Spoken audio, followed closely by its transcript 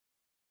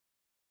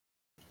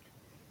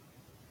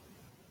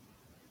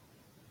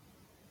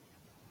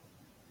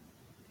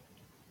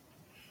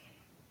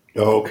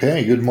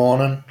Okay, good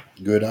morning,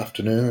 good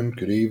afternoon,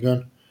 good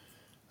evening.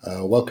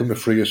 Welcome to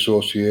Free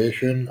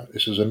Association.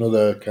 This is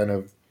another kind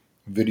of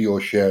video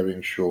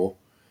sharing show.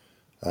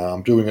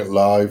 I'm doing it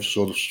live,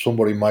 so that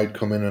somebody might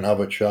come in and have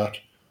a chat.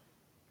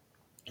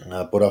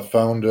 But I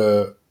found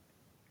a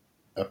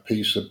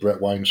piece that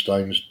Bret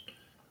Weinstein's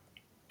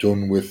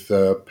done with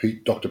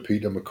Dr.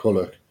 Peter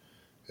McCullough.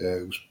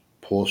 It was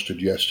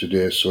posted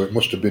yesterday, so it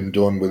must have been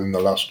done within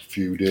the last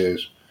few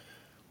days.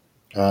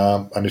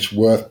 And it's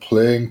worth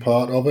playing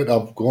part of it.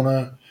 I'm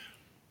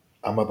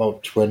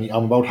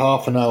about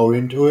half an hour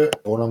into it.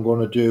 What I'm going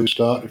to do is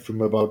start it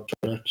from about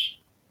 10 minutes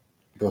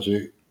because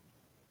it.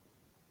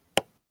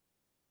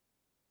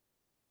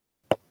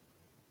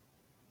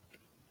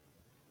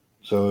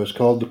 So it's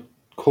called the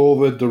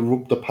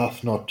COVID, the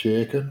path not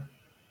taken.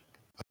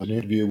 An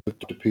interview with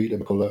Dr. Peter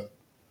McCullough.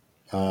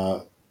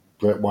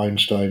 Bret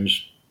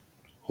Weinstein's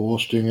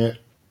hosting it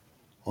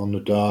on the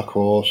Dark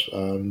Horse,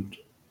 and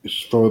it's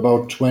from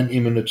about 20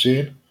 minutes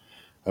in.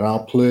 And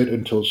I'll play it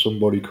until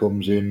somebody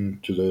comes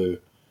in to the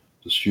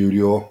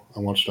studio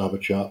and wants to have a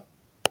chat.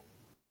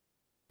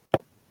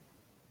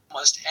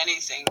 Almost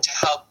anything to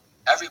help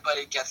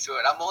everybody get through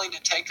it. I'm willing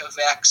to take a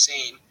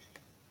vaccine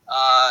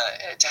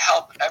to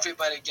help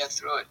everybody get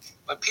through it.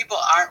 But people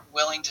aren't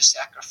willing to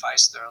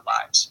sacrifice their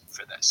lives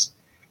for this.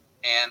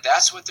 And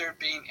that's what they're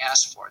being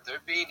asked for. They're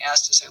being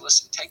asked to say,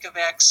 listen, take a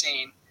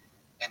vaccine,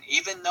 and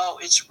even though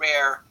it's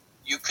rare,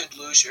 you could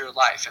lose your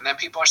life. And then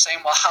people are saying,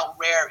 well, how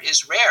rare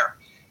is rare?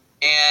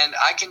 And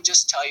I can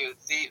just tell you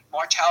the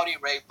mortality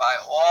rate by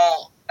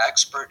all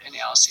expert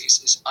analyses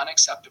is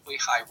unacceptably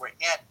high. We're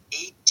at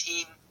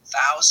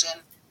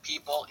 18,000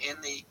 people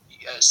in the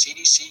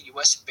CDC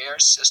U.S.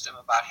 VAERS system.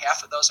 About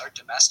half of those are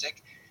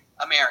domestic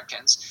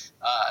Americans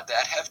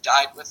that have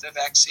died with the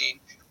vaccine.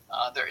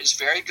 There is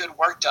very good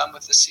work done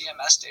with the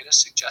CMS data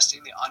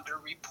suggesting the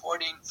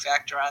underreporting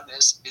factor on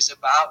this is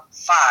about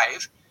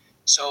 5.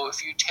 So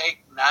if you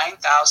take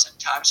 9,000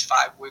 times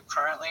 5, we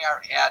currently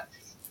are at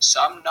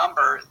some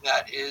number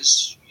that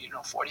is,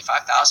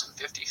 45,000,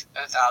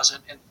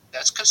 50,000, and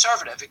that's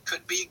conservative. It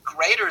could be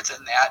greater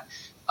than that.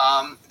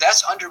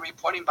 That's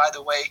underreporting, by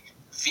the way,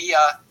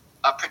 via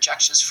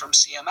projections from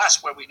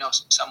CMS, where we know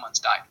someone's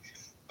died.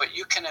 But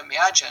you can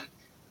imagine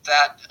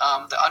that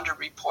the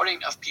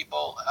underreporting of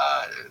people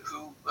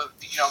who,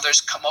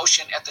 there's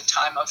commotion at the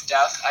time of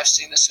death. I've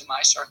seen this in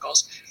my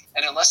circles.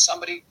 And unless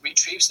somebody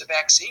retrieves the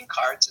vaccine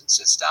cards and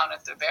sits down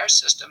at the VAERS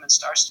system and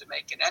starts to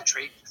make an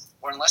entry,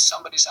 or unless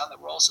somebody's on the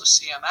rolls of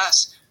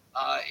CMS,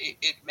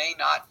 it may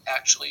not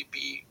actually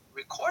be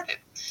recorded.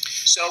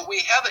 So we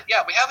have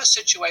a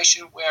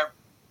situation where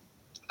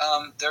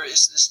there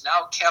is this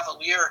now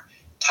cavalier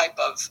type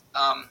of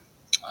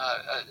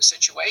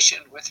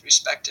situation with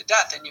respect to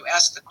death. And you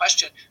ask the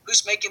question,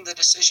 who's making the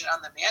decision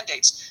on the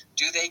mandates?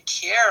 Do they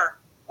care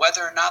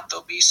whether or not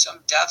there'll be some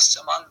deaths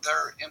among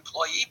their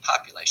employee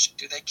population?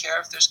 Do they care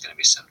if there's going to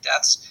be some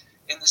deaths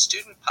in the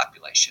student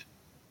population?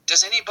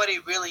 Does anybody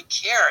really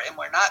care? And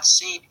we're not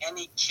seeing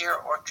any care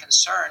or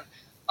concern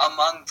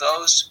among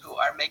those who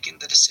are making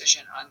the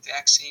decision on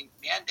vaccine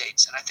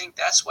mandates. And I think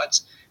that's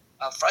what's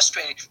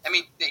frustrating. I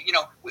mean,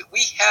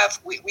 we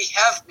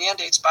have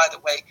mandates, by the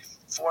way,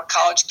 for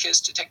college kids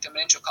to take the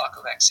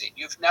meningococcal vaccine.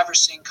 You've never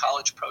seen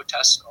college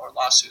protests or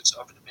lawsuits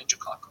over the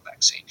meningococcal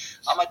vaccine.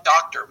 I'm a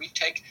doctor. We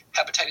take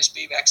hepatitis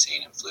B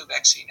vaccine and flu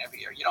vaccine every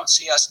year. You don't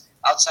see us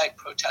outside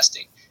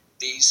protesting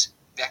these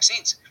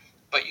vaccines.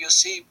 But you'll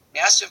see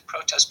massive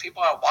protests.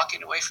 People are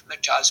walking away from their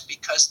jobs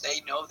because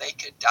they know they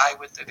could die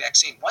with the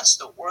vaccine. Once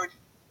the word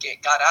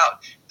got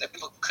out that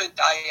people could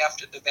die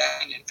after the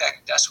vaccine, in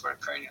fact, deaths were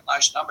occurring in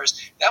large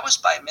numbers, that was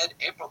by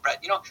mid-April,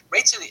 Brett.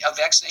 Rates of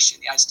vaccination in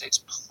the United States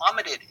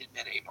plummeted in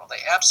mid-April. They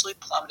absolutely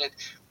plummeted.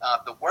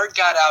 The word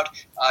got out.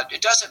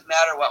 It doesn't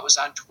matter what was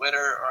on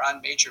Twitter or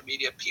on major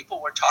media.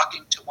 People were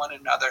talking to one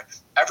another.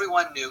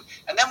 Everyone knew.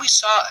 And then we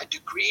saw a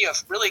degree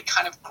of really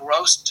kind of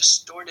gross,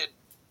 distorted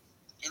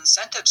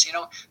incentives.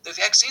 The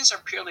vaccines are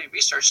purely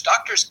research.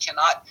 Doctors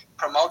cannot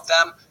promote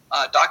them.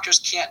 Doctors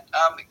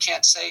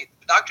can't say.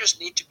 Doctors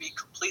need to be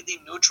completely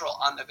neutral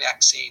on the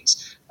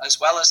vaccines, as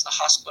well as the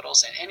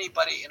hospitals and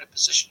anybody in a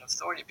position of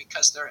authority,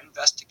 because they're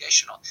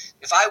investigational.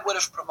 If I would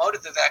have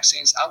promoted the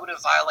vaccines, I would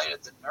have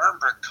violated the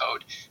Nuremberg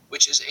Code,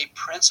 which is a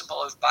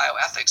principle of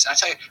bioethics. And I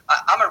tell you,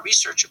 I'm a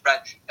researcher,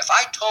 Brett. If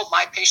I told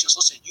my patients,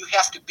 listen, you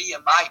have to be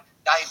in my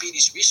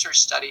diabetes research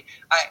study,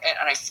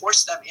 and I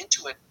forced them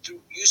into it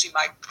through using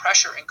my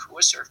pressure and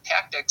coercive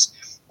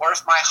tactics, or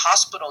if my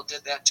hospital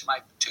did that to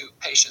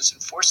patients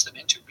and forced them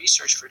into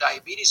research for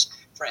diabetes,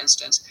 for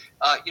instance,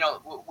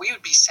 we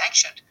would be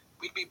sanctioned.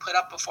 We'd be put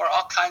up before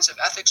all kinds of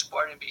ethics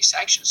board and be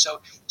sanctioned.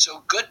 So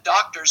good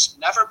doctors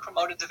never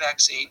promoted the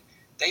vaccine.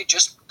 They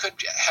just could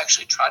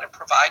actually try to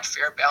provide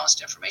fair,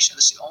 balanced information.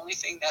 That's the only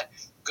thing that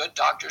good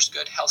doctors,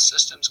 good health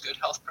systems, good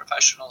health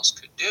professionals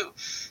could do.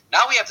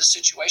 Now we have the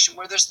situation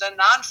where there's the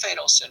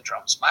non-fatal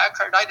syndromes,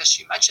 myocarditis,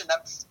 you mentioned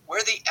them,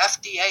 where the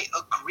FDA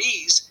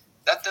agrees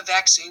that the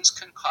vaccines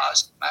can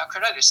cause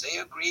myocarditis. They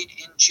agreed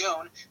in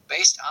June,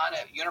 based on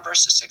a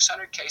universe of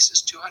 600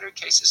 cases, 200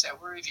 cases that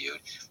were reviewed.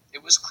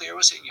 It was clear it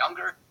was in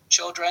younger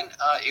children.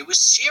 It was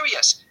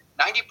serious.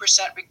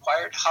 90%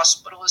 required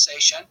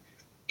hospitalization,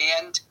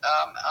 and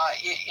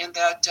in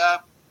that,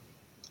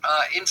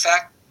 in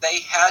fact,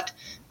 they had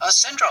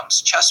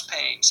syndromes, chest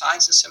pain,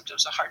 signs and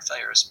symptoms of heart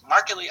failures,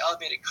 markedly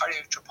elevated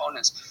cardiac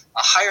troponins,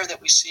 higher than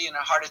we see in a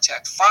heart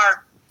attack,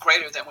 far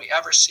greater than we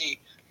ever see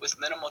with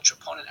minimal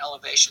troponin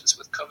elevations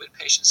with COVID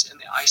patients in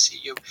the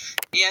ICU.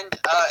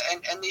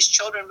 And these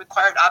children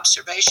required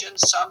observation.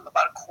 Some,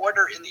 about a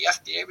quarter in the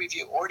FDA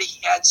review, already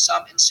had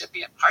some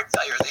incipient heart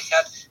failure. They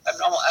had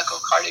abnormal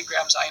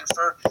echocardiograms. I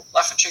infer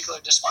left ventricular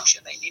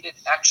dysfunction. They needed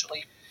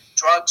actually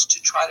drugs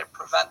to try to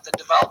prevent the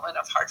development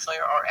of heart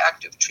failure or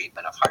active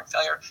treatment of heart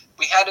failure.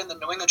 We had in the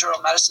New England Journal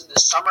of Medicine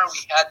this summer, we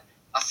had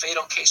a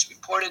fatal case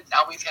reported.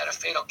 Now we've had a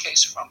fatal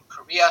case from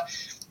Korea.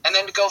 And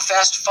then to go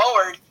fast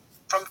forward,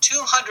 from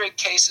 200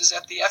 cases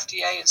that the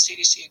FDA and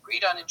CDC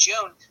agreed on in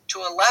June to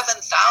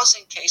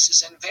 11,000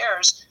 cases in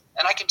VAERS.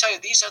 And I can tell you,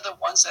 these are the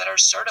ones that are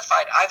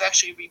certified. I've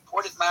actually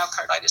reported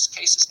myocarditis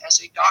cases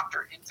as a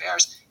doctor in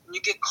VAERS. And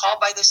you get called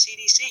by the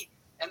CDC.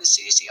 And the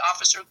CDC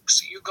officer,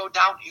 so you go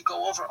down, you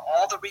go over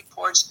all the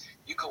reports,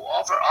 you go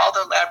over all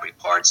the lab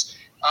reports,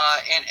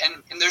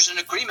 and there's an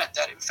agreement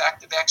that, in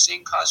fact, the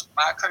vaccine caused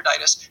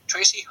myocarditis.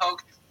 Tracy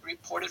Hogue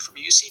reported from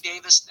UC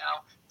Davis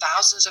now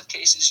thousands of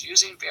cases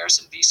using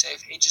VAERS and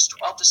VSafe, ages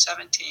 12 to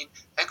 17,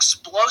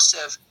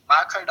 explosive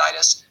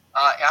myocarditis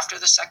after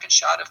the second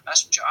shot of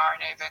messenger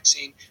RNA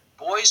vaccine,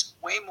 boys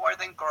way more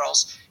than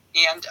girls.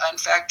 And in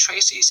fact,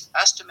 Tracy's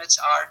estimates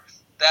are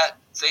that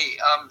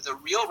the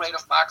real rate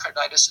of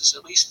myocarditis is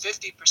at least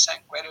 50%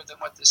 greater than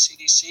what the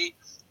CDC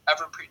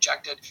ever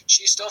projected.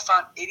 She still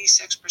found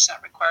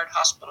 86% required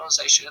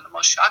hospitalization. And the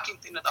most shocking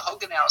thing of the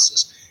Hogue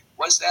analysis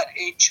was that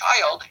a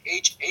child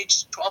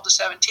aged 12 to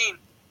 17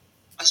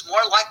 is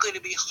more likely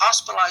to be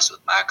hospitalized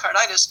with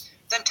myocarditis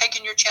than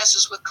taking your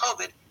chances with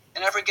COVID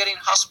and ever getting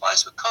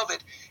hospitalized with COVID.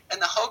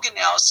 And the Hogue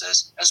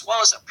analysis, as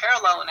well as a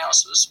parallel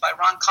analysis by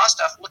Ron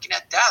Kostoff looking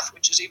at death,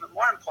 which is even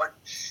more important,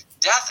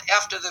 death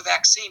after the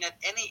vaccine at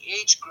any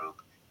age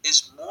group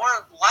is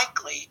more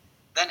likely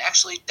than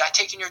actually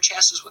taking your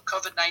chances with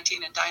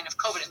COVID-19 and dying of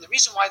COVID. And the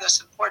reason why that's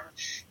important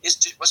is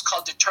what's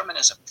called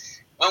determinism.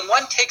 When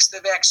one takes the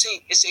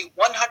vaccine, it's a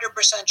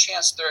 100%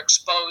 chance they're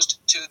exposed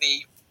to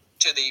the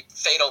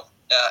fatal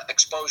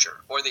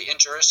exposure or the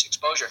injurious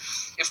exposure.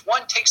 If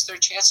one takes their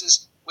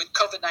chances with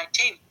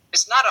COVID-19,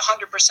 it's not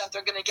 100%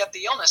 they're going to get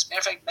the illness. Matter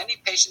of fact, many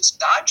patients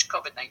dodge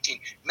COVID-19.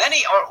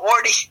 Many have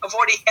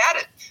already had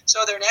it,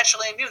 so they're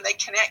naturally immune. They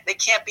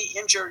can't be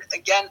injured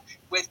again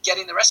with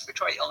getting the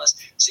respiratory illness.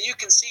 So you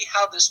can see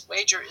how this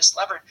wager is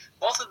levered.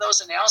 Both of those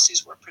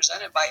analyses were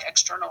presented by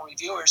external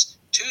reviewers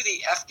to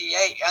the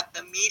FDA at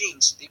the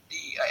meetings, the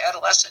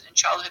adolescent and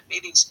childhood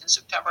meetings in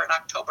September and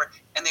October,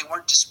 and they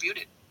weren't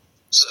disputed.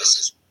 So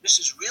this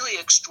is really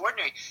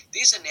extraordinary.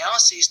 These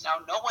analyses, now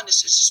no one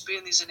is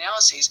disputing these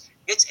analyses.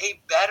 It's a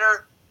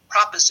better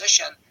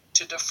proposition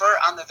to defer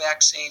on the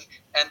vaccine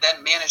and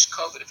then manage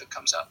COVID if it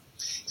comes up.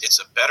 It's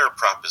a better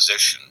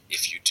proposition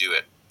if you do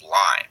it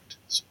blind.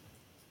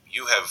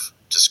 You have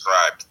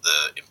described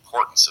the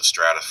importance of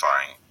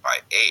stratifying by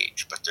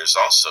age, but there's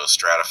also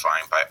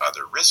stratifying by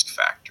other risk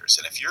factors.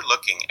 And if you're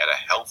looking at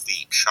a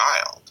healthy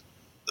child,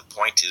 the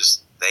point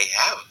is they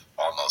have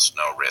almost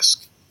no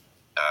risk.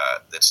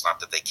 It's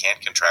not that they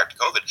can't contract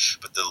COVID,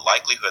 but the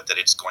likelihood that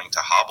it's going to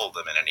hobble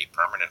them in any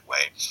permanent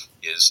way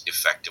is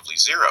effectively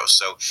zero.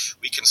 So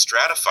we can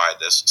stratify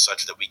this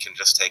such that we can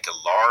just take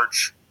a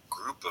large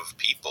group of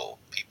people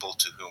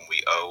to whom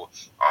we owe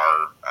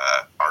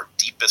our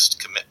deepest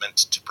commitment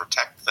to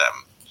protect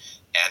them,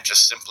 and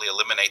just simply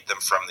eliminate them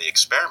from the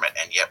experiment.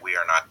 And yet we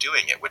are not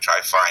doing it, which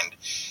I find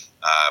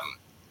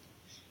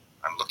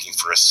I'm looking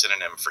for a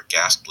synonym for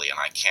ghastly, and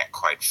I can't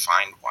quite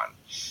find one.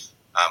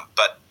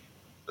 But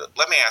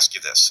let me ask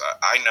you this.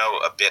 I know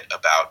a bit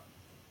about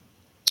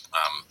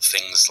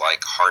things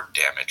like heart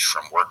damage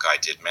from work I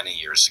did many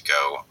years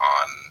ago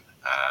on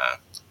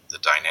the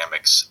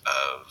dynamics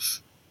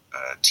of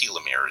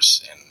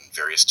telomeres in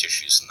various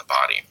tissues in the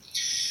body.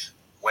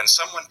 When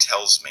someone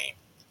tells me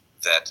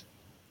that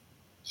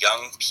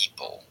young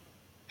people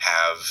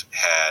have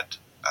had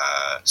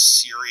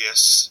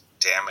serious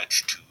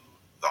damage to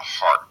the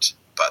heart,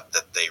 but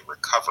that they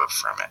recover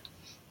from it,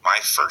 my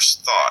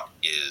first thought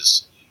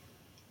is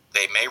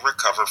they may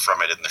recover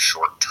from it in the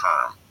short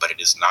term, but it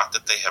is not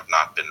that they have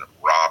not been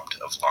robbed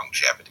of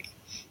longevity.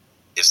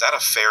 Is that a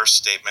fair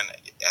statement?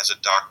 As a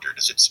doctor,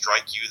 does it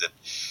strike you that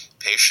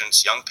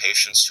young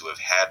patients who have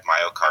had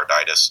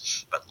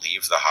myocarditis but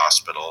leave the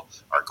hospital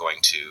are going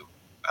to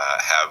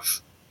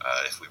have,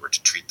 if we were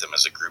to treat them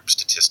as a group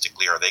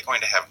statistically, are they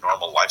going to have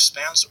normal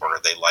lifespans, or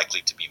are they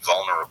likely to be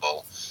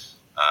vulnerable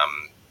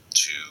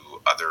to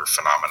other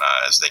phenomena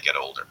as they get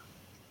older?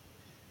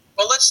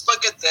 Well, let's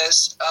look at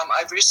this.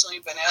 I've recently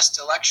been asked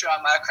to lecture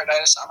on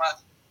myocarditis. I'm a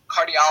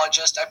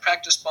cardiologist. I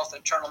practice both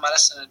internal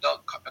medicine and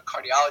adult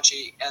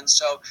cardiology. And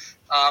so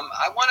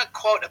I want to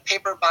quote a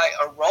paper by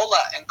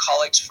Arola and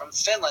colleagues from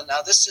Finland.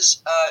 Now, this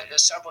is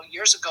several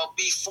years ago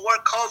before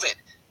COVID,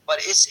 but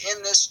it's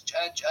in this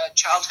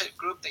childhood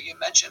group that you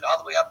mentioned all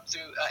the way up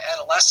through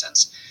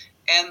adolescence.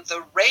 And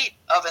the rate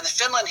of, and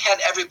Finland had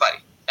everybody.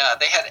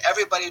 They had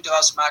everybody who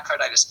develops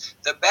myocarditis.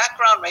 The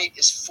background rate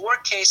is 4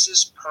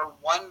 cases per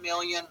 1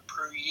 million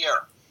per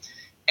year.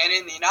 And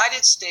in the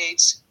United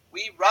States,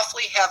 we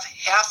roughly have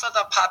half of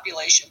the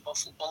population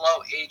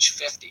below age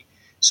 50.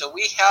 So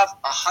we have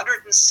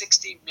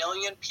 160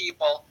 million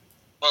people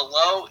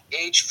below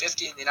age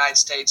 50 in the United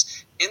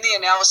States. In the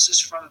analysis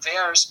from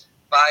VAERS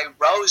by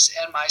Rose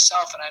and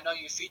myself, and I know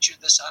you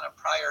featured this on a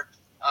prior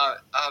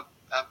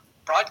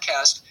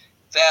broadcast,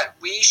 that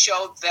we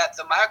showed that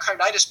the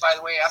myocarditis, by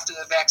the way, after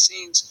the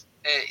vaccines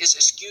is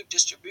a skewed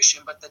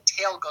distribution, but the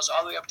tail goes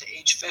all the way up to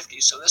age 50.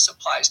 So this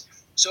applies.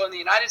 So in the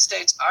United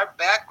States, our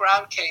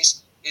background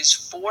case is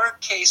 4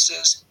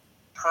 cases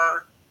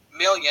per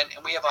million,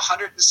 and we have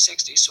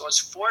 160. So it's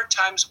 4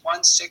 times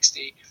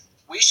 160.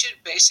 We should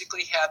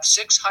basically have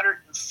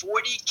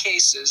 640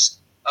 cases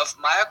of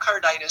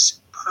myocarditis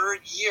per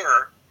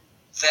year.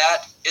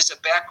 That is a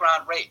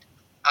background rate.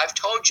 I've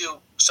told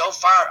you so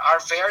far our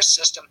VAERS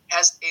system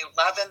has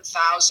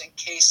 11,000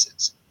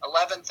 cases,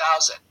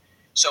 11,000.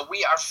 So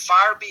we are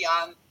far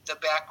beyond the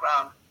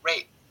background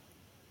rate.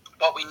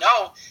 What we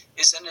know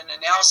is in an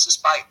analysis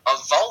by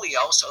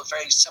Avolio, so a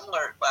very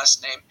similar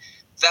last name,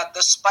 that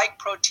the spike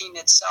protein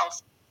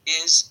itself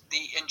is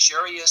the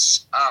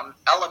injurious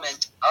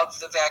element of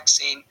the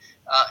vaccine.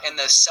 And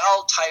the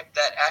cell type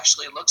that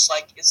actually looks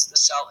like it's the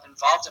cell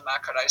involved in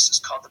myocarditis is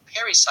called the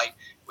pericyte,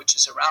 which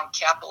is around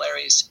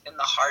capillaries in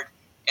the heart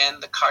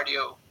and the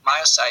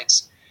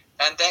cardiomyocytes.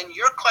 And then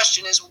your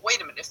question is,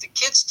 wait a minute, if the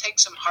kids take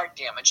some heart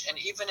damage, and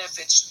even if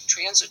it's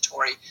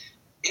transitory,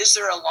 is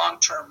there a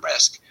long-term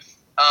risk?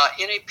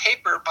 In a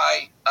paper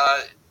by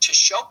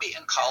Tishopi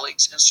and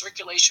colleagues in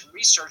Circulation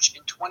Research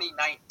in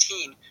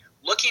 2019,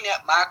 looking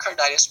at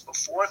myocarditis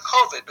before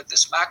COVID, but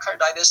this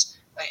myocarditis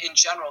in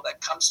general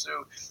that comes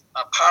through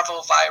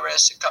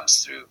parvovirus, it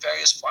comes through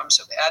various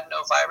forms of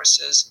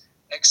adenoviruses,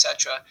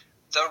 etc.,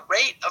 the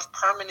rate of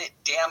permanent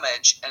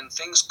damage and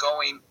things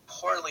going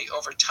poorly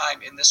over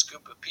time in this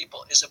group of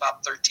people is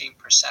about 13%.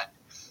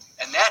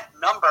 And that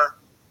number,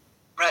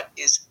 Bret,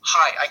 is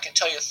high. I can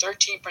tell you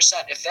 13%.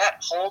 If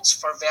that holds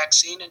for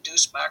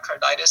vaccine-induced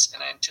myocarditis,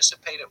 and I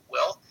anticipate it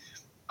will,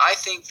 I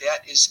think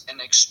that is an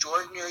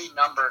extraordinary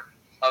number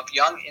of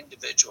young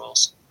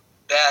individuals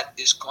that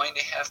is going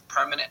to have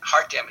permanent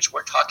heart damage.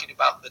 We're talking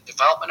about the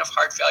development of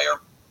heart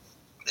failure,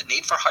 the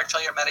need for heart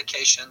failure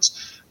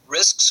medications,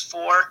 risks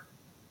for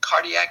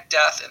cardiac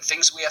death, and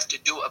things we have to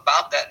do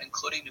about that,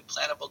 including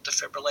implantable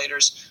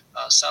defibrillators,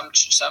 some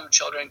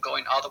children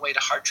going all the way to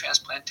heart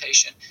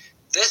transplantation.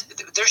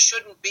 There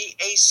shouldn't be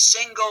a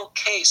single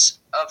case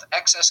of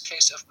excess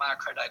case of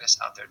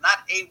myocarditis out there.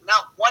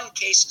 Not one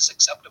case is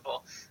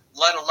acceptable,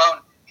 let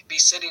alone be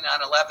sitting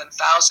on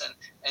 11,000.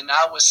 And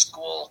now with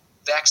school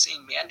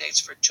vaccine mandates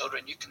for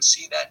children, you can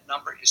see that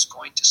number is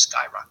going to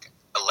skyrocket.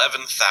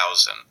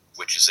 11,000,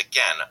 which is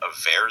again a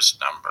VAERS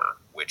number,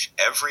 which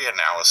every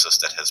analysis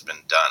that has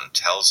been done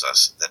tells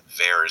us that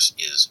VAERS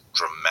is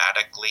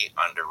dramatically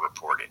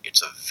underreported.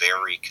 It's a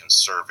very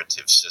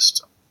conservative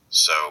system.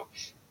 So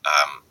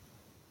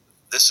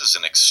this is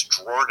an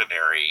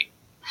extraordinary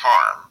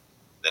harm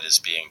that is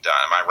being done.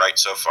 Am I right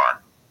so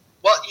far?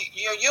 Well,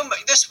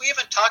 we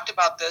haven't talked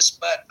about this,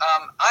 but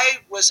I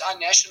was on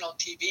national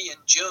TV in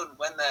June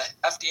when the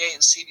FDA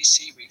and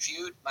CDC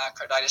reviewed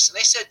myocarditis, and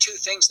they said 2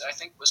 things that I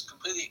think was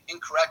completely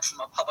incorrect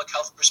from a public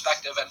health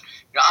perspective. And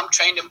I'm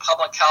trained in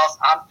public health.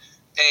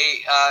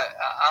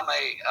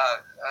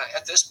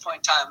 At this point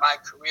in time in my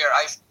career,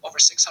 I have over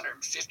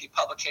 650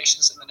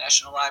 publications in the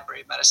National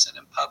Library of Medicine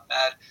and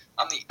PubMed.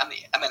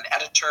 I'm an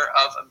editor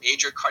of a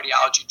major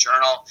cardiology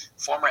journal,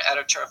 former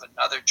editor of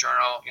another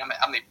journal.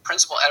 I'm the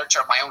principal editor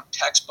of my own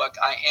textbook.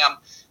 I am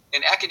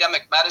in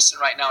academic medicine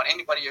right now, and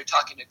anybody you're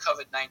talking to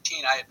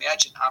COVID-19, I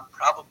imagine I'm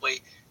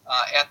probably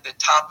at the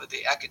top of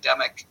the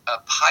academic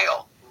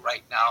pile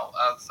right now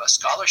of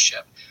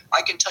scholarship.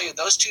 I can tell you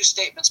those 2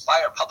 statements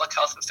by our public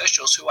health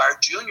officials who are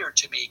junior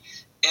to me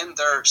in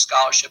their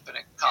scholarship and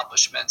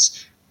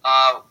accomplishments,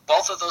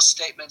 both of those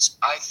statements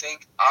I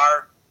think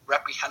are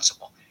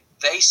reprehensible.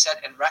 They said,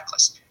 and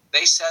reckless,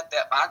 they said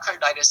that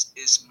myocarditis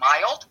is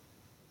mild,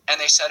 and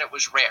they said it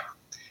was rare.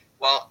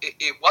 Well,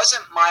 it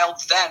wasn't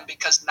mild then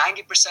because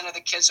 90% of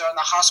the kids are in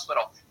the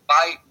hospital.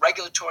 By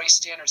regulatory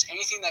standards,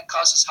 anything that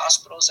causes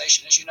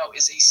hospitalization, as you know,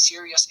 is a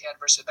serious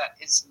adverse event.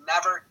 It's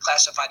never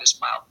classified as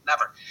mild,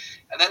 never.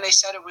 And then they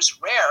said it was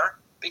rare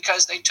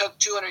because they took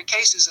 200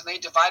 cases and they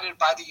divided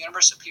by the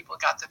universe of people who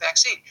got the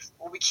vaccine.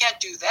 Well, we can't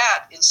do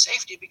that in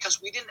safety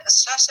because we didn't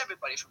assess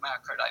everybody for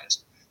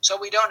myocarditis. So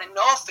we don't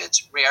know if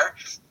it's rare.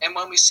 And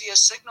when we see a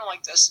signal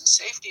like this in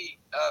safety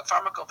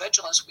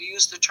pharmacovigilance, we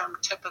use the term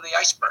tip of the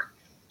iceberg.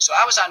 So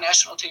I was on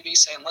national TV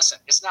saying, listen,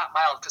 it's not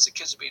mild because the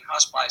kids are being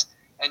hospitalized.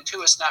 and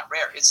 2, it's not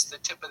rare. It's the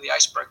tip of the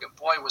iceberg, and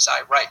boy, was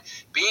I right.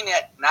 Being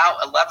at now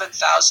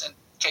 11,000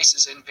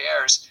 cases in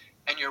VAERS,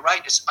 and you're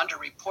right, it's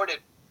underreported.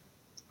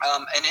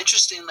 And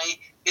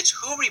interestingly, it's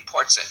who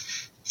reports it.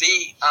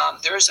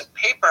 There's a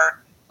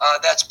paper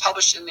that's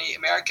published in the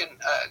American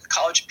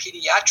College of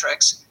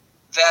Pediatrics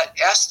that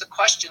asked the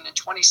question in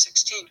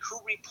 2016, who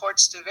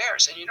reports to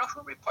VAERS? And you know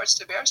who reports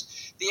to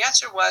VAERS? The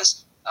answer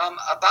was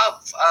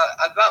about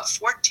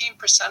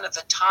 14% of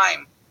the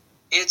time,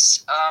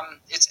 it's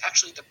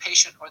actually the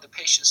patient or the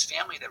patient's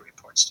family that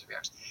reports to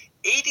VAERS.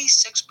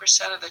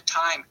 86% of the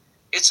time,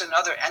 it's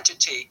another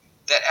entity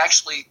that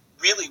actually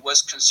really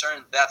was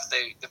concerned that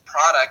the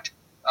product,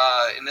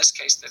 in this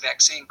case the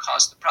vaccine,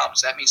 caused the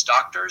problems. That means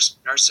doctors,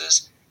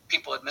 nurses,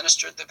 people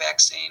administered the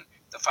vaccine,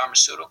 the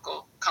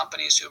pharmaceutical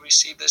companies who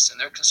receive this, and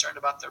they're concerned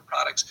about their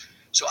products.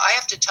 So I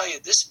have to tell you,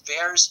 this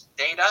VAERS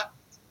data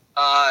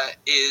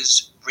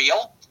is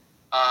real,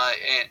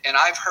 and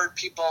I've heard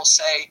people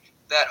say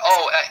that,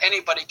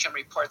 anybody can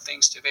report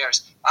things to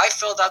VAERS. I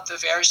filled out the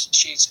VAERS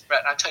sheets, Bret,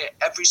 and I'll tell you,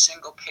 every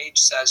single page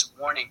says,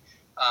 warning,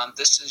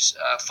 this is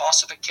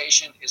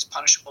falsification is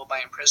punishable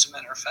by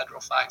imprisonment or federal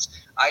fines.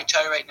 I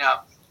tell you right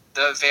now,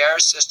 the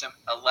VAERS system,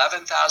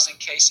 11,000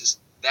 cases,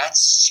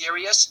 that's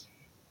serious,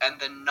 and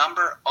the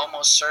number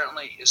almost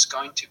certainly is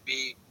going to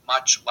be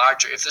much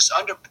larger. If this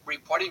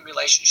underreporting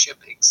relationship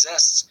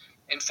exists,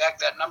 in fact,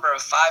 that number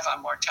of 5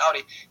 on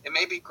mortality, it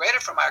may be greater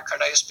for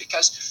myocarditis,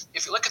 because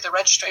if you look at the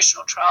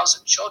registrational trials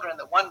in children,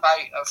 the one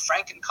by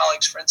Frank and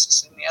colleagues, for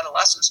instance, in the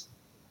adolescents,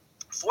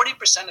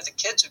 40% of the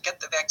kids who get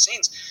the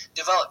vaccines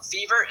develop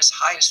fever as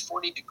high as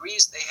 40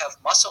 degrees. They have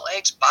muscle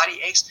aches,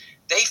 body aches.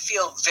 They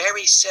feel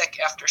very sick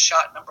after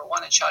shot number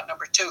 1 and shot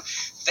number 2.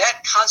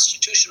 That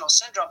constitutional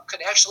syndrome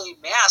could actually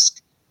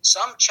mask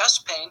some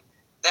chest pain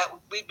that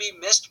would be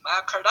missed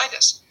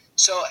myocarditis.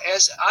 So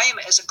as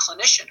a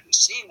clinician who's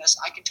seeing this,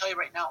 I can tell you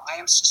right now, I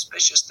am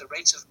suspicious the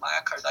rates of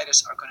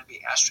myocarditis are going to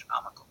be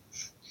astronomical.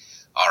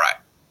 All right.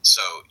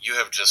 So you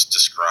have just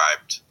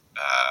described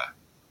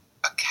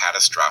a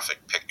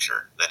catastrophic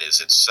picture that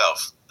is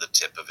itself the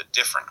tip of a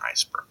different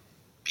iceberg,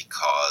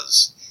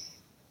 because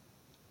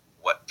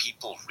what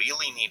people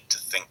really need to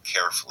think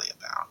carefully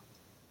about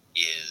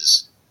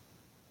is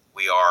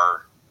we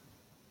are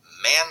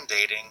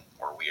mandating,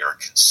 or we are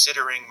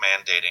considering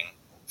mandating,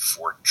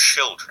 for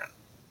children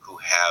who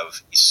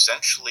have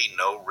essentially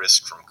no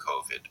risk from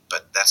COVID,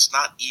 but that's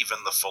not even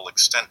the full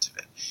extent of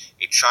it.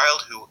 A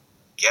child who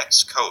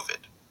gets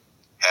COVID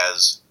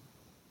has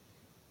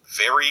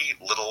very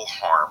little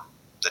harm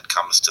that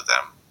comes to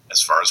them,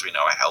 as far as we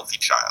know. A healthy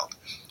child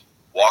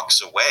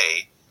walks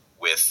away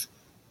with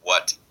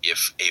what,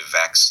 if a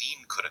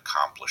vaccine could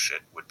accomplish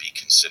it, would be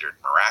considered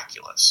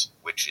miraculous,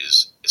 which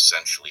is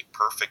essentially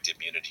perfect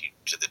immunity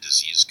to the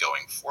disease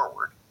going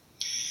forward.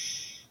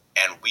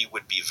 And we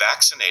would be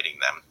vaccinating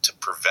them to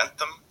prevent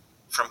them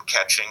from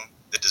catching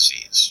the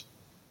disease.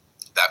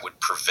 That would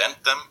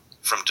prevent them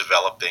from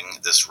developing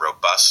this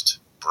robust,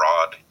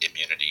 broad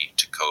immunity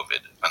to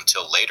COVID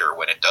until later,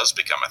 when it does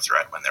become a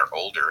threat, when they're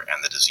older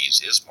and the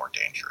disease is more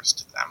dangerous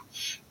to them,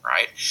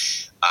 right?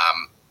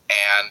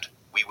 And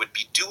we would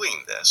be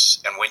doing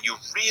this. And when you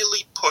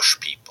really push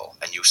people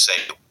and you say,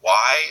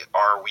 why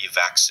are we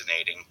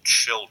vaccinating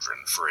children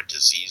for a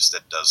disease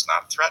that does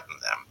not threaten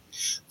them?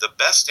 The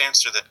best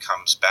answer that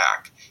comes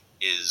back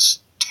is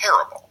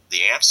terrible.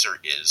 The answer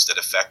is that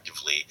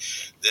effectively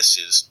this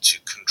is to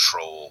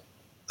control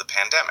the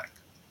pandemic.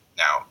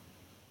 Now,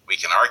 we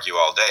can argue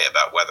all day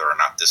about whether or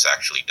not this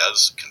actually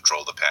does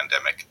control the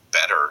pandemic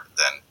better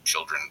than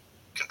children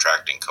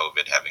contracting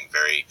COVID, having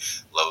very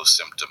low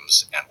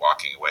symptoms, and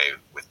walking away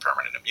with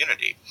permanent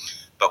immunity.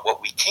 But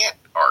what we can't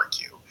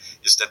argue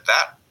is that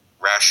that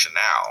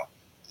rationale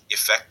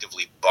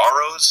effectively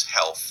borrows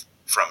health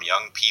from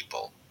young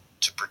people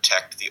to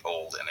protect the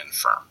old and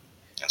infirm.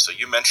 And so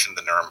you mentioned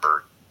the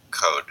Nuremberg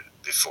Code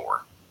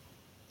before.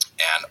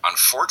 And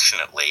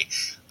unfortunately,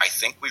 I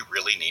think we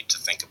really need to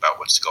think about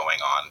what's going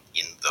on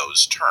in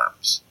those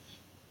terms.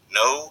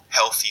 No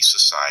healthy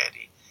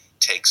society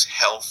takes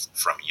health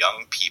from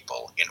young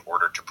people in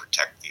order to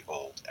protect the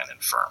old and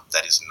infirm.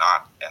 That is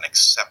not an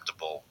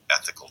acceptable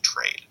ethical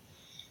trade.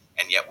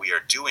 And yet we are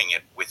doing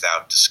it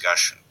without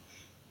discussion,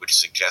 which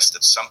suggests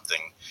that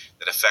something,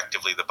 that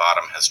effectively the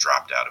bottom has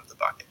dropped out of the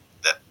bucket,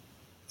 that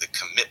the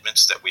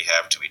commitments that we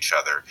have to each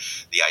other,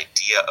 the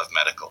idea of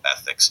medical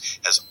ethics,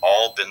 has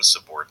all been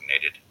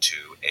subordinated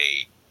to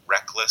a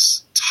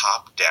reckless,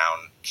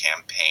 top-down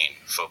campaign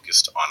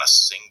focused on a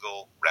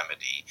single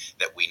remedy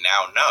that we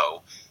now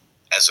know,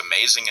 as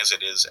amazing as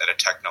it is at a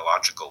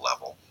technological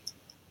level,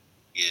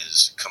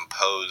 is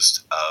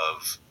composed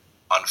of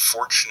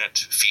unfortunate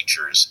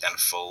features and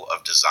full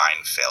of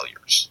design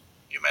failures.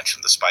 You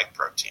mentioned the spike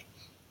protein.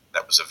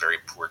 That was a very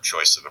poor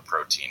choice of a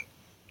protein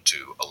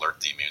to alert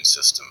the immune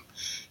system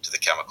to the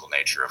chemical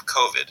nature of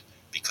COVID,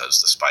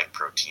 because the spike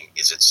protein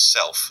is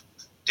itself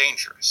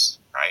dangerous,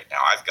 right? Now,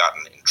 I've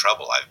gotten in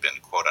trouble. I've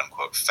been,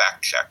 quote-unquote,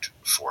 fact-checked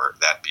for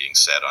that being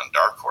said on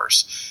Dark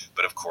Horse.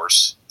 But, of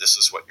course, this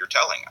is what you're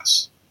telling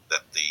us,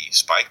 that the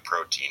spike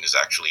protein is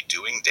actually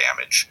doing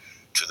damage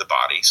to the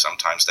body.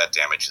 Sometimes that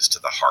damage is to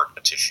the heart,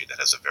 a tissue that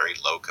has a very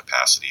low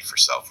capacity for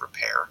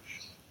self-repair.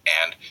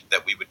 And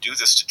that we would do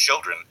this to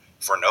children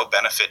for no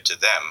benefit to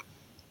them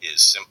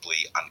is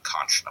simply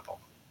unconscionable.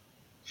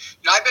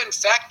 I've been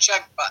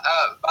fact-checked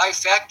by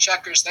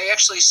fact-checkers. They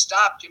actually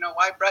stopped. You know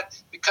why,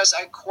 Bret? Because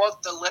I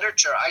quote the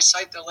literature. I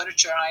cite the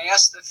literature, and I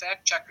ask the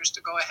fact-checkers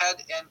to go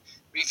ahead and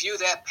review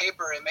that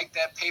paper and make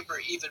that paper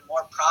even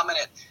more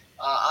prominent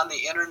on the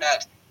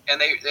internet.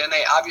 And they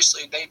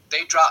obviously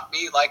they drop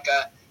me like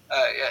a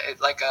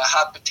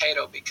hot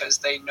potato because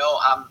they know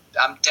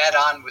I'm dead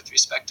on with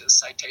respect to the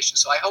citation.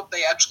 So I hope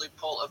they actually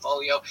pull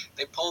Evolio.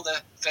 They pull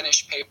the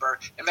finished paper.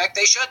 In fact,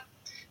 they should.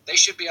 They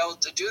should be able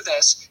to do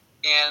this,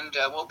 and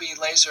we'll be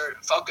laser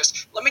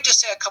focused. Let me just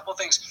say a couple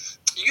things.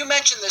 You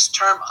mentioned this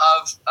term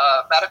of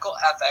medical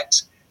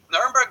ethics.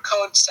 Nuremberg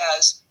Code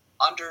says,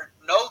 under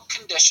no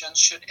conditions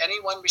should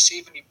anyone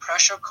receive any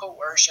pressure,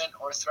 coercion,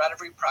 or threat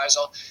of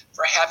reprisal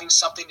for having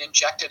something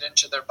injected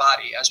into their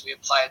body as we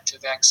apply it to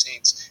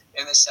vaccines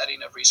in the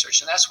setting of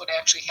research. And that's what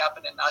actually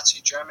happened in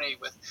Nazi Germany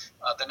with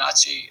the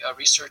Nazi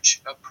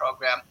research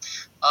program.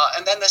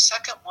 And then the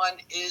second one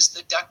is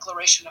the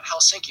Declaration of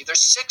Helsinki.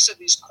 There's 6 of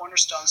these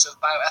cornerstones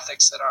of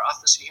bioethics that our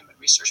Office of Human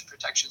Research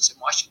Protections in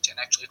Washington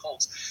actually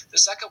holds. The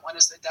second one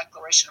is the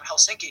Declaration of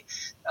Helsinki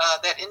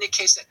that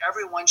indicates that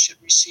everyone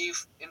should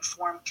receive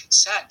informed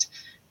consent.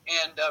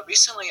 And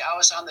recently I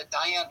was on the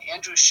Diane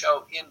Andrews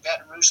show in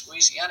Baton Rouge,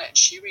 Louisiana, and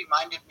she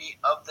reminded me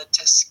of the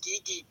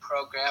Tuskegee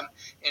program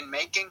in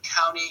Macon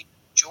County,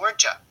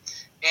 Georgia,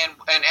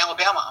 in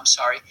Alabama, I'm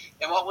sorry.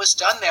 And what was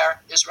done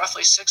there is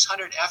roughly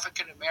 600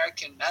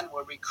 African-American men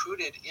were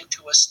recruited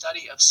into a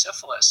study of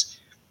syphilis.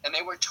 And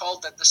they were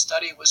told that the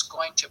study was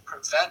going to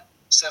prevent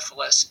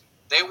syphilis.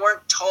 They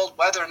weren't told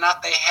whether or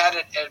not they had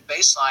it at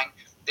baseline.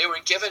 They were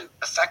given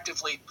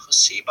effectively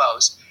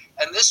placebos.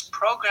 And this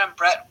program,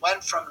 Bret,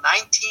 went from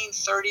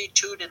 1932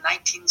 to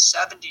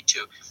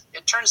 1972.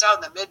 It turns out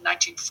in the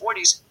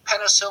mid-1940s,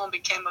 penicillin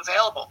became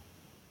available.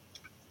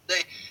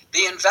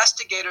 The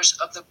investigators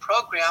of the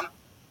program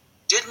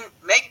didn't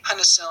make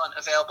penicillin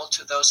available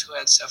to those who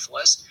had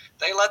syphilis.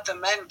 They let the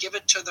men give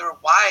it to their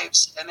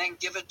wives and then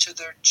give it to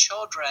their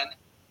children.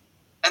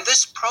 And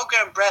this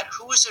program, Bret,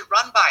 who was it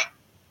run by?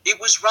 It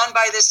was run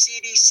by the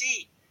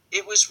CDC.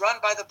 It was run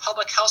by the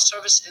Public Health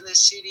Service and the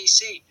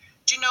CDC.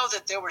 Do you know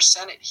that there were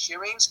Senate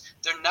hearings?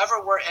 There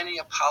never were any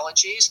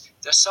apologies.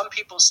 There's some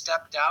people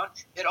stepped down.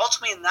 It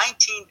ultimately,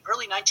 in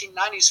early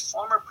 1990s,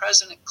 former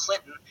President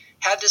Clinton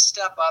had to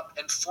step up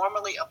and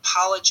formally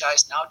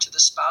apologize now to the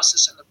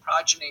spouses and the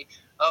progeny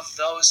of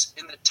those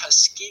in the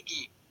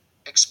Tuskegee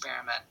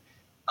experiment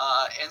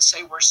and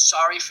say, we're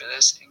sorry for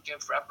this and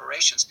give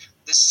reparations.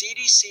 The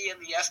CDC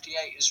and the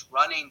FDA is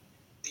running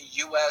the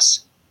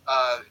U.S.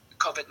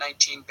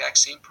 COVID-19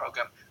 vaccine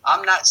program.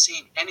 I'm not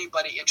seeing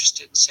anybody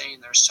interested in saying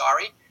they're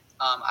sorry.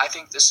 I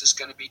think this is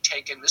going to be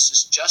taken. This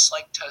is just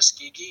like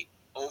Tuskegee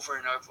over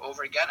and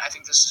over again. I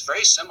think this is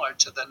very similar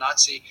to the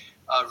Nazi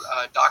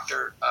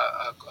doctor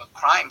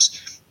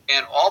crimes.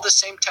 And all the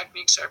same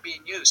techniques are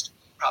being used.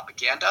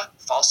 Propaganda,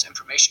 false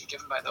information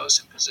given by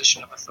those in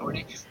position of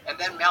authority, and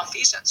then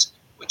malfeasance,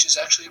 which is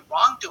actually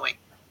wrongdoing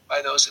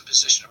by those in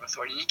position of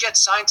authority. And you get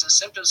signs and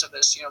symptoms of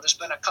this. You know, there's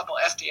been a couple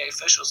FDA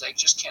officials they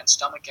just can't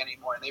stomach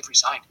anymore, and they've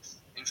resigned.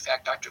 In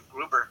fact, Dr.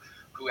 Gruber,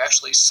 who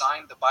actually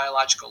signed the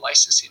biological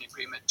licensing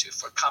agreement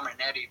for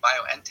Comirnaty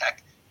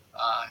BioNTech,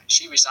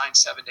 she resigned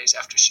 7 days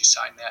after she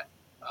signed that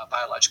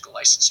biological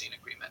licensing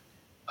agreement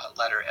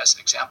letter. As an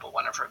example,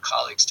 one of her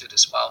colleagues did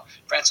as well.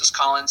 Francis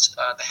Collins,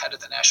 the head of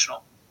the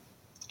National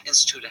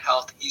Institute of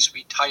Health, he's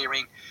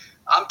retiring.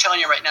 I'm telling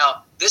you right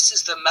now, this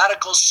is the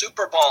medical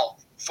Super Bowl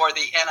for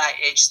the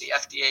NIH, the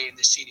FDA, and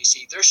the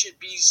CDC. There should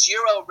be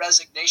zero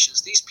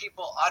resignations. These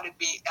people ought to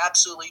be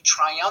absolutely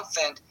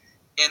triumphant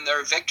in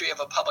their victory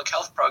of a public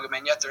health program,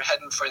 and yet they're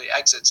heading for the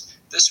exits.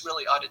 This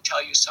really ought to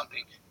tell you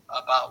something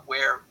about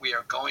where we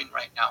are going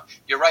right now.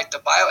 You're right, the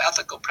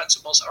bioethical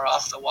principles are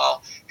off the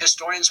wall.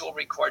 Historians will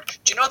record.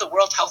 Do you know the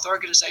World Health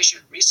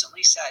Organization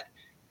recently said,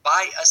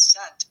 by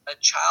assent, a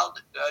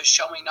child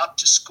showing up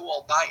to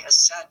school by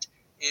assent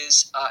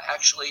is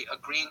actually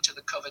agreeing to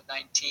the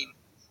COVID-19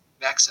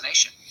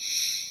 vaccination?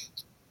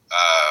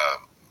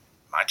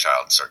 My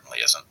child certainly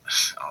isn't.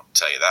 I'll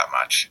tell you that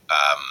much.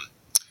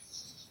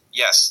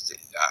 Yes,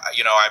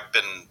 I've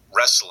been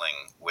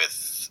wrestling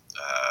with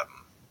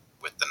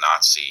the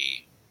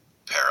Nazi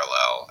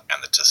parallel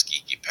and the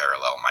Tuskegee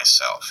parallel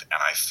myself, and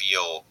I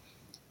feel,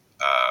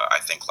 I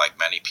think like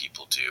many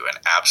people do,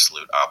 an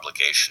absolute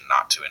obligation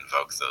not to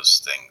invoke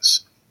those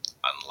things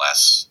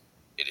unless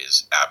it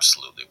is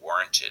absolutely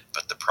warranted.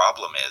 But the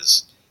problem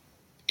is,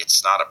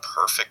 it's not a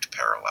perfect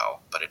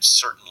parallel, but it's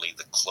certainly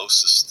the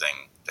closest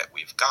thing that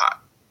we've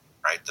got,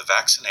 right? The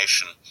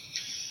vaccination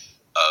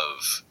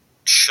of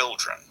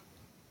children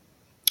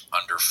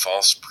under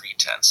false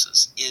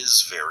pretenses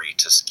is very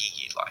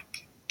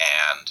Tuskegee-like.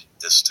 And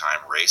this time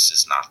race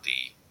is not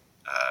the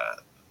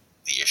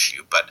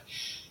issue, but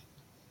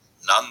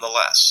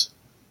nonetheless,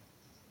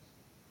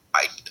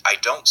 I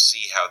don't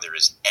see how there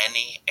is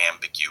any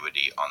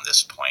ambiguity on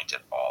this point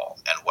at all.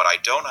 And what I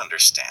don't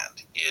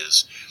understand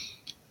is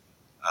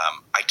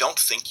I don't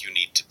think you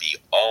need to be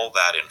all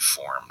that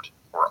informed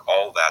or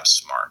all that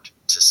smart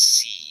to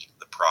see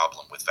the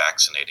problem with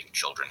vaccinating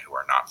children who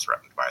are not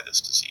threatened by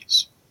this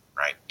disease,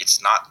 right?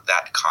 It's not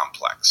that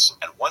complex.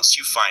 And once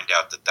you find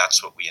out that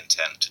that's what we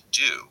intend to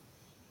do,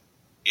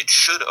 it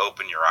should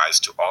open your eyes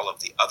to all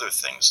of the other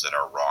things that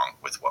are wrong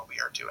with what we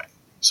are doing.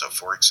 So,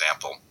 for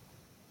example,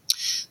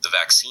 the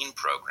vaccine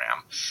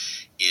program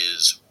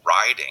is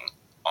riding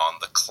on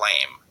the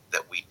claim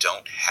that we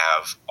don't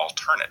have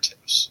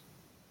alternatives.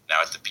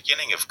 Now, at the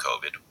beginning of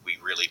COVID, we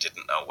really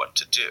didn't know what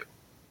to do.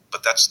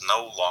 But that's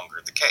no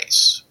longer the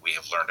case. We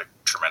have learned a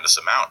tremendous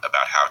amount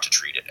about how to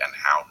treat it and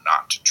how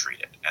not to treat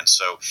it. And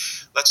so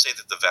let's say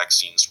that the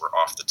vaccines were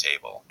off the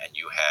table and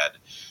you had,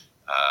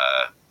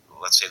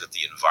 let's say that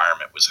the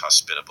environment was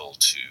hospitable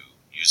to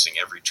using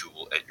every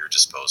tool at your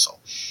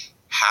disposal.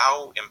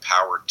 How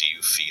empowered do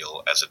you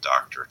feel as a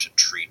doctor to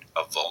treat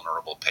a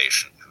vulnerable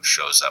patient who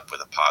shows up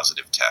with a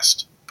positive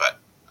test but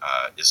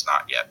is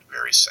not yet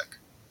very sick?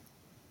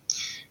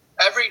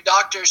 Every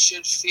doctor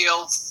should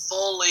feel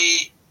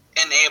fully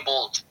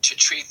enabled to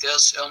treat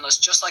this illness,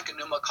 just like a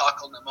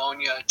pneumococcal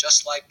pneumonia,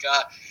 just like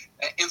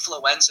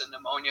influenza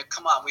pneumonia.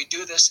 Come on, we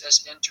do this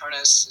as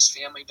internists, as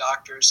family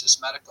doctors,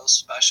 as medical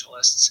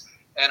specialists.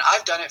 And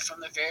I've done it from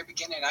the very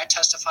beginning. I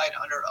testified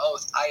under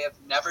oath. I have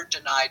never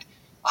denied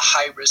a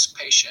high-risk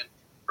patient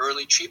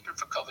early treatment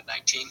for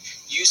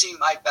COVID-19 using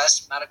my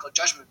best medical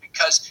judgment,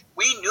 because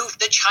we knew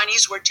the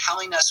Chinese were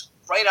telling us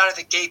right out of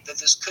the gate that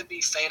this could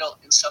be fatal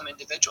in some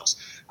individuals.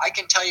 I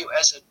can tell you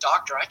as a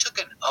doctor, I took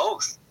an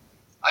oath.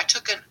 I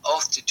took an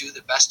oath to do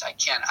the best I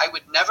can. I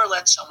would never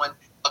let someone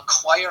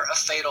acquire a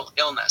fatal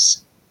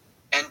illness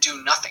and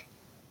do nothing.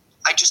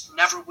 I just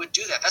never would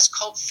do that. That's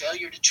called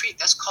failure to treat.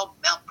 That's called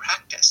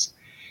malpractice.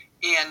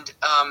 And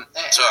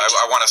so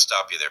I want to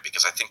stop you there,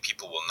 because I think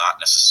people will not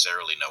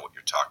necessarily know what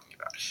you're talking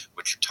about.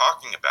 What you're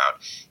talking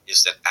about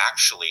is that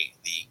actually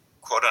the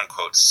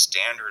quote-unquote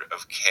standard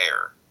of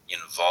care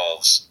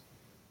involves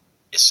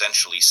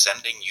essentially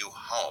sending you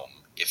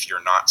home if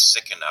you're not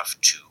sick enough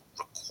to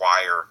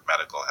require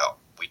medical help.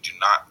 We do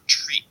not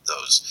treat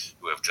those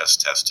who have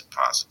just tested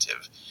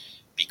positive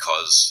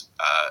because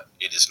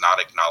it is not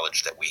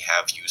acknowledged that we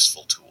have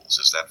useful tools.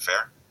 Is that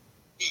fair?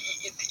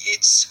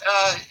 It's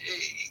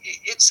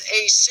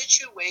a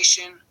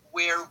situation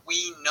where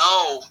we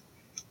know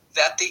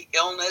that the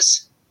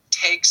illness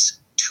takes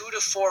 2 to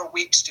 4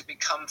 weeks to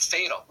become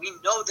fatal. We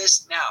know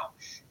this now,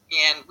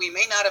 and we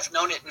may not have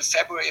known it in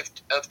February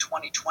of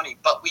 2020,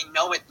 but we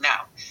know it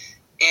now.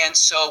 And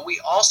so we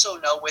also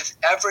know with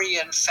every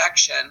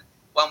infection,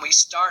 when we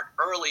start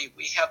early,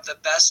 we have the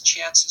best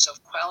chances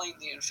of quelling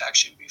the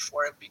infection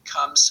before it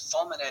becomes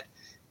fulminant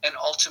and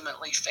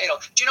ultimately fatal.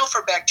 Do you know,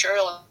 for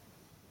bacterial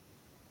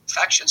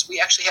infections, we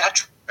actually had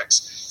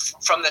tricks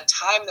from the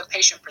time the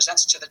patient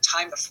presents to the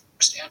time the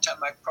first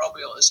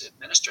antimicrobial is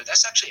administered.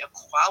 That's actually a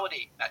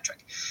quality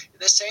metric.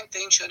 The same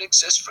thing should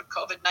exist for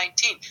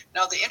COVID-19.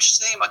 Now, the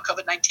interesting thing about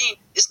COVID-19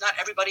 is not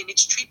everybody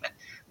needs treatment.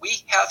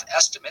 We have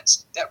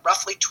estimates that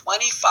roughly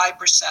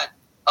 25%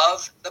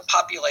 of the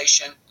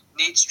population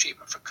needs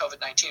treatment for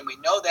COVID-19. We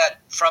know that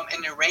from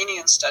an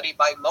Iranian study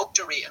by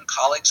Mokhtari and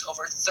colleagues,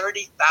 over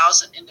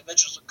 30,000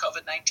 individuals with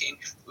COVID-19.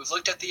 We've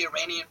looked at the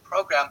Iranian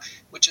program,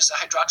 which is a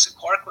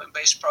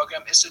hydroxychloroquine-based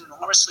program. It's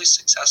enormously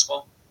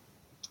successful.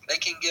 They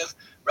can give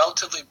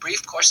relatively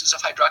brief courses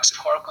of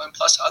hydroxychloroquine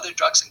plus other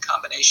drugs in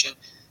combination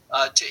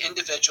to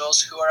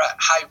individuals who are at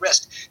high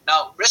risk.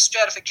 Now, risk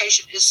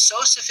stratification is so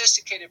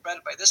sophisticated,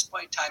 Bret, by this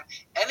point in time,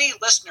 any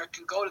listener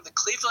can go to the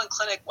Cleveland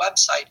Clinic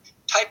website,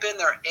 type in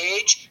their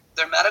age,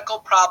 their medical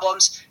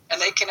problems,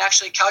 and they can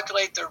actually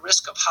calculate their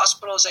risk of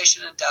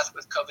hospitalization and death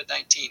with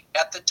COVID-19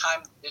 at the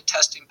time they're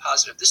testing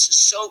positive. This is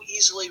so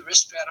easily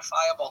risk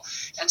stratifiable.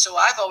 And so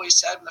I've always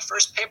said, in the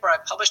first paper I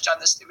published on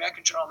this, the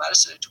American Journal of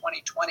Medicine in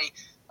 2020,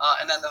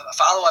 and then the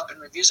follow-up in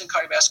Reviews in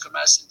Cardiovascular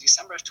Medicine in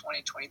December of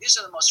 2020, these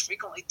are the most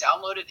frequently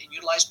downloaded and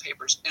utilized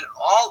papers in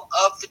all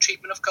of the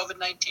treatment of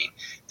COVID-19.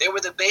 They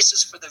were the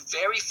basis for the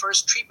very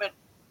first treatment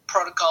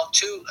protocol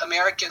to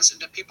Americans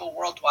and to people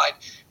worldwide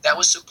that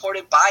was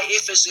supported by a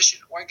physician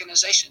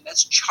organization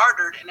that's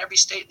chartered in every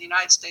state in the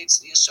United States,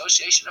 the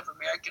Association of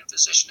American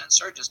Physicians and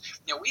Surgeons.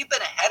 You know, we've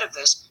been ahead of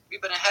this.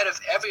 We've been ahead of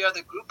every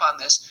other group on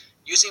this,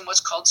 using what's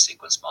called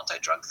sequence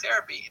multi-drug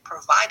therapy,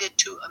 provided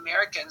to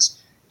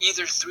Americans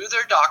either through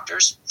their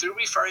doctors, through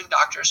referring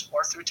doctors,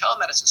 or through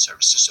telemedicine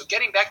services. So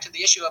getting back to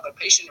the issue of a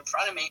patient in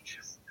front of me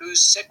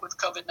who's sick with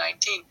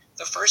COVID-19,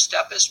 the first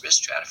step is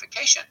risk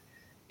stratification.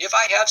 If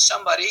I have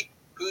somebody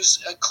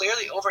who's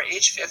clearly over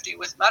age 50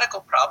 with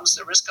medical problems,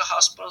 the risk of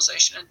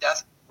hospitalization and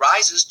death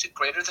rises to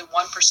greater than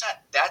 1%.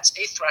 That's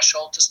a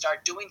threshold to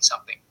start doing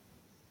something.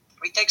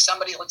 We take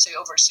somebody, let's say,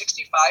 over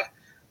 65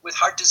 with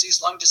heart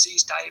disease, lung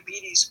disease,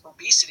 diabetes,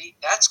 obesity,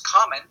 that's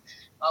common.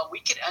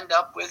 We could end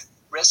up with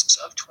risks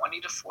of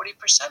 20 to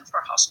 40%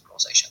 for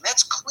hospitalization.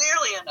 That's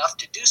clearly enough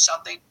to do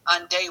something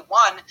on day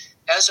one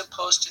as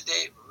opposed to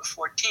day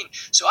 14.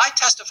 So I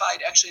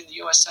testified actually in the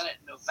U.S. Senate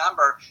in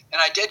November,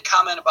 and I did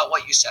comment about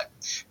what you said.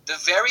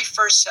 The very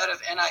first set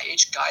of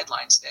NIH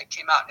guidelines that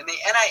came out, and the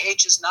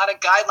NIH is not a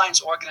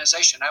guidelines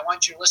organization. I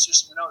want your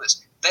listeners to know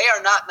this. They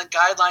are not in the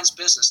guidelines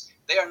business.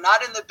 They are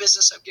not in the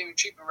business of giving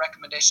treatment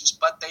recommendations,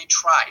 but they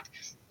tried.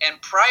 And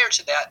prior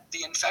to that,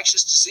 the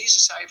Infectious Disease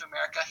Society of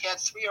America had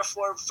 3 or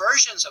 4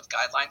 versions of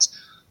guidelines.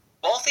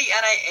 Both the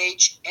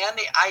NIH and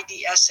the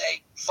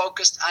IDSA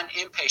focused on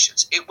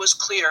inpatients. It was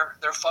clear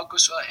their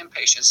focus was on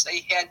inpatients.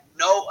 They had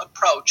no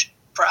approach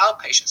for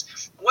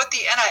outpatients. What the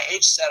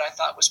NIH said I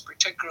thought was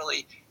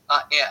particularly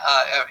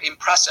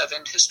impressive,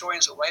 and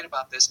historians will write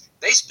about this.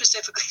 They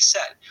specifically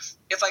said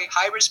if a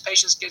high-risk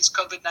patient gets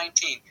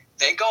COVID-19,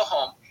 they go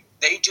home,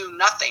 they do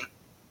nothing.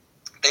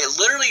 They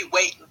literally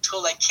wait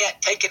until they can't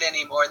take it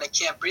anymore and they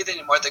can't breathe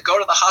anymore. They go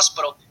to the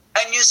hospital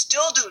and you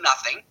still do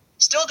nothing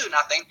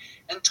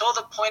until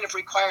the point of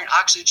requiring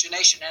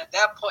oxygenation. And at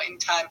that point in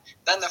time,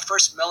 then the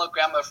first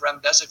milligram of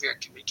remdesivir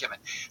can be given.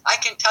 I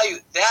can tell you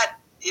that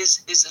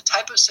is the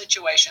type of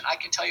situation, I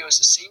can tell you as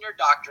a senior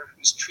doctor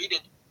who's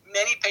treated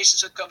many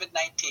patients with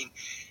COVID-19,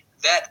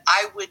 that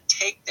I would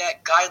take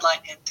that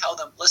guideline and tell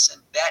them,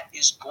 listen, that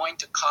is going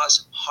to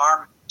cause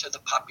harm to the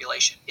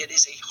population. It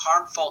is a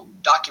harmful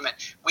document.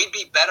 We'd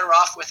be better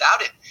off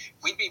without it.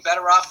 We'd be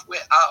better off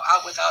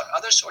without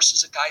other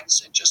sources of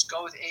guidance and just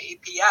go with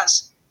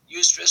AAPS,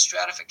 use risk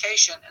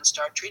stratification, and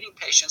start treating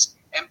patients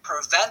and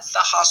prevent the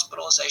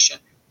hospitalization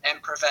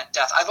and prevent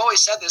death. I've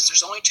always said this,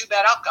 there's only 2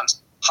 bad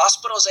outcomes,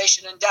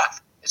 hospitalization and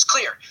death. It's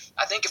clear.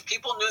 I think if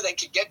people knew they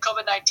could get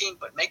COVID-19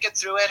 but make it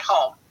through at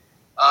home,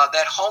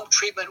 that home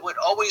treatment would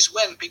always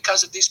win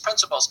because of these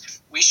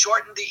principles. We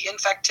shortened the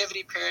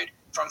infectivity period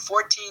from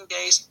 14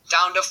 days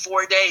down to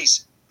 4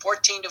 days,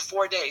 14 to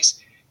 4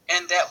 days,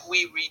 and that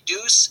we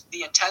reduce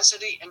the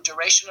intensity and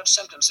duration of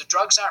symptoms. The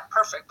drugs aren't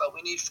perfect, but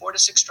we need 4 to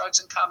 6 drugs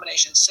in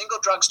combination. Single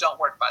drugs don't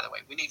work, by the way.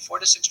 We need 4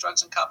 to 6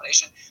 drugs in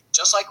combination,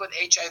 just like with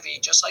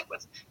HIV, just like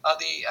with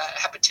the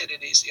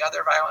hepatitis, the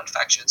other viral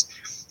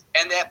infections.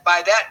 And that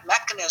by that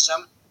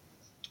mechanism,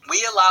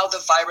 we allow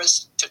the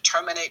virus to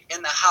terminate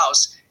in the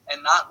house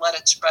and not let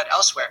it spread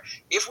elsewhere.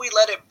 If we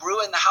let it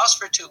brew in the house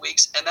for 2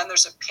 weeks and then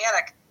there's a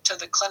panic to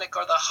the clinic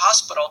or the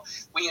hospital,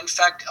 we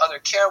infect other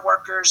care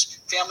workers,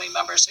 family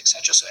members,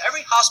 etc. So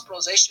every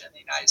hospitalization in the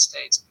United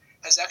States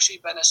has actually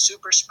been a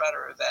super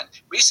spreader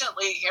event.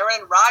 Recently,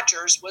 Aaron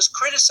Rodgers was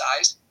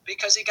criticized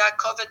because he got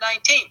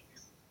COVID-19.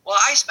 Well,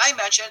 I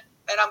mentioned,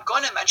 and I'm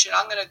going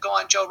to go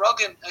on Joe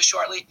Rogan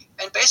shortly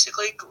and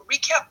basically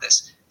recap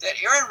this, that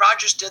Aaron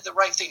Rodgers did the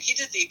right thing. He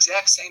did the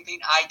exact same thing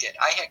I did.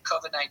 I had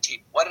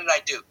COVID-19. What did I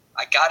do?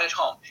 I got it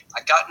home.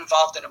 I got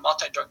involved in a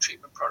multi-drug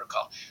treatment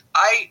protocol.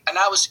 I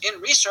was in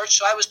research,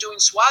 so I was doing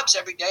swabs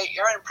every day.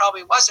 Aaron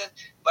probably wasn't,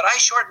 but I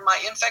shortened my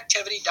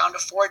infectivity down to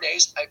 4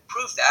 days. I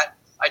proved that.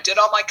 I did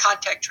all my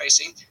contact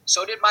tracing.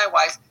 So did my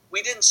wife.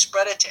 We didn't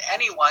spread it to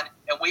anyone,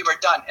 and we were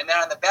done. And then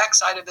on the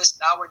backside of this,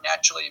 now we're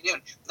naturally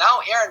immune. Now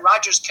Aaron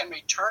Rodgers can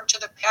return to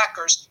the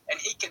Packers, and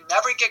he can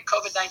never get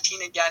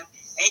COVID-19 again,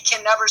 and he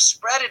can never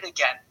spread it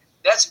again.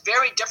 That's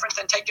very different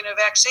than taking a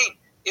vaccine.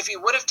 If he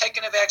would have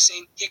taken a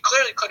vaccine, he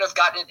clearly could have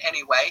gotten it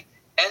anyway,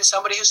 and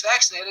somebody who's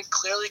vaccinated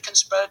clearly can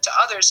spread it to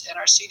others, and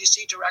our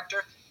CDC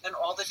director and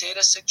all the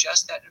data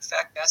suggest that, in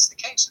fact, that's the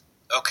case.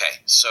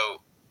 Okay,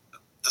 so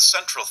the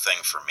central thing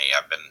for me,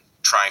 I've been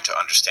trying to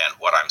understand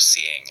what I'm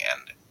seeing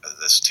and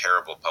this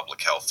terrible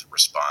public health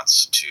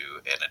response to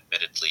an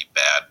admittedly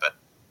bad but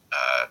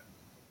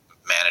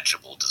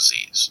manageable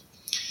disease.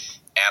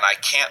 And I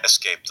can't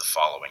escape the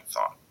following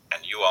thought,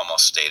 and you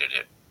almost stated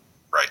it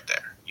right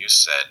there. You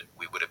said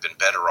we would have been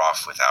better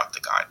off without the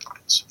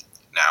guidelines.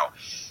 Now,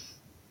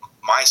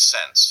 my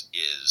sense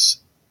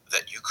is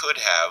that you could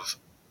have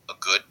a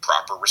good,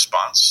 proper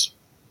response,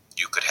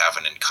 you could have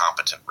an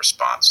incompetent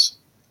response,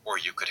 or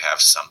you could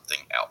have something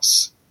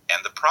else.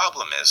 And the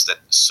problem is that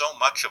so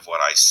much of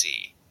what I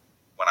see,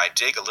 when I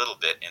dig a little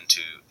bit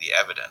into the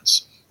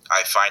evidence,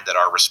 I find that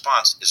our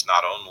response is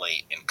not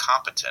only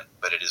incompetent,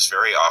 but it is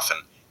very often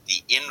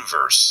the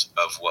inverse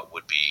of what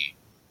would be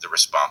the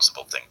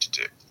responsible thing to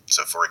do.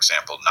 So, for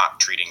example,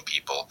 not treating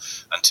people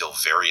until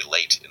very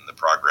late in the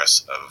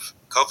progress of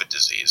COVID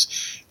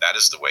disease, that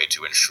is the way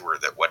to ensure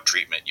that what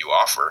treatment you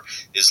offer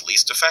is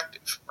least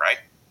effective, right?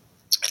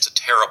 It's a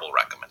terrible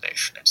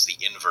recommendation. It's the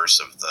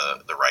inverse of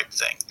the right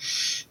thing.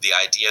 The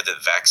idea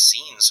that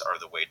vaccines are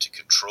the way to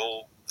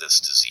control this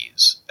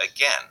disease,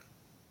 again,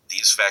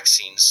 these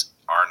vaccines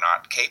are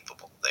not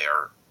capable. They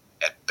are,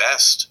 at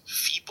best,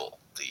 feeble.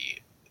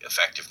 The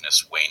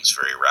effectiveness wanes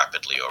very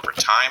rapidly over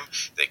time.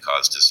 They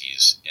cause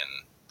disease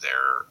in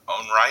their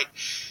own right.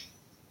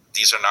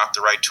 These are not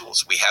the right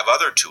tools. We have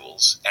other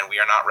tools, and we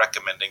are not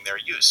recommending their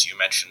use. You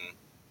mentioned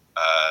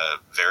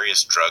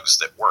various drugs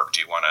that work.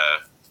 Do you want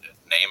to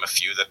name a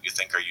few that you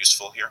think are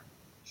useful here?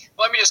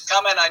 Well, let me just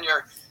comment on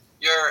your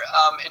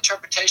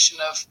interpretation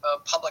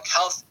of public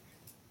health.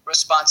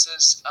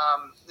 responses.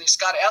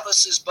 Scott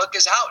Atlas's book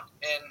is out,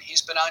 and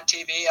he's been on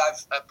TV.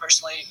 I've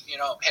personally,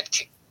 had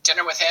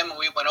dinner with him, and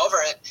we went over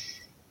it.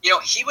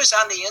 He was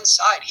on the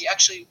inside. He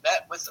actually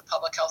met with the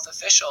public health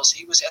officials.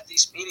 He was at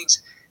these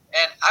meetings,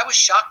 and I was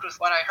shocked with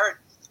what I heard.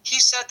 He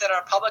said that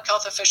our public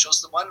health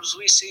officials, the ones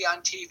we see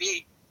on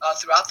TV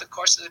throughout the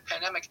course of the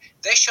pandemic,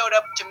 they showed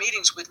up to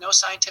meetings with no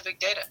scientific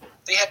data.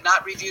 They had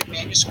not reviewed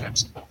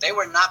manuscripts. They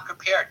were not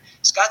prepared.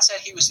 Scott said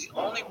he was the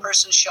only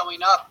person showing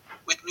up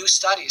with new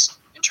studies,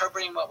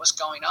 interpreting what was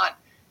going on.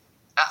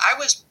 I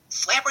was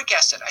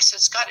flabbergasted. I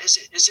said, Scott, is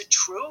it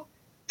true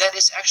that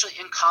it's actually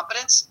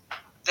incompetence?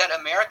 That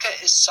America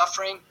is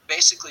suffering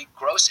basically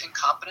gross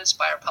incompetence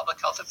by our public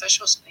health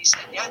officials? And he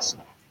said, yes.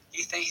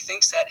 He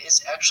thinks that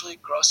is actually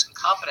gross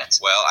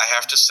incompetence. Well, I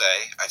have to say,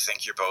 I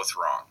think you're both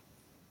wrong.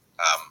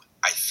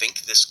 I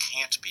think this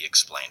can't be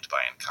explained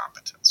by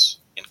incompetence.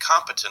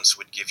 Incompetence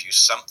would give you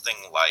something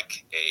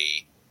like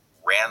a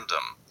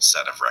random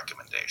set of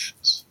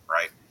recommendations,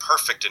 right?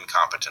 Perfect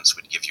incompetence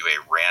would give you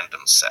a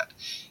random set.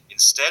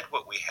 Instead,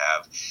 what we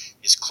have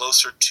is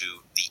closer to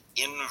the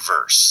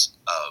inverse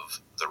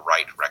of the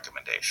right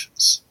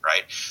recommendations,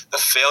 right? The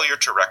failure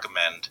to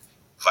recommend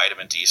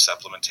vitamin D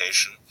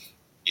supplementation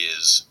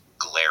is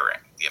glaring.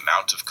 The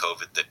amount of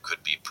COVID that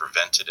could be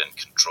prevented and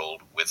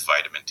controlled with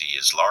vitamin D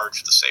is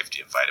large. The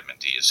safety of vitamin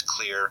D is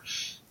clear.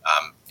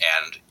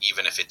 And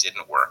even if it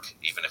didn't work,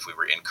 even if we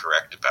were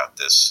incorrect about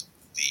this,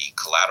 the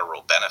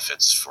collateral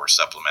benefits for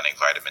supplementing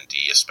vitamin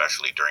D,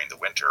 especially during the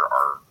winter,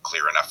 are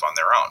clear enough on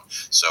their own.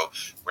 So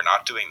we're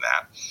not doing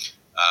that.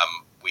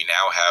 We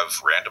now have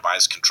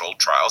randomized controlled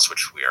trials,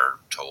 which we are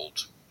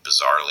told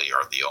bizarrely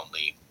are the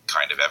only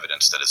kind of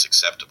evidence that is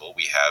acceptable.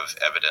 We have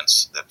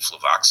evidence that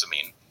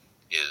fluvoxamine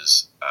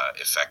is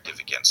effective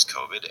against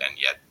COVID, and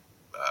yet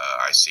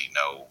I see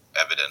no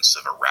evidence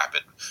of a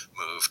rapid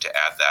move to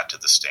add that to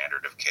the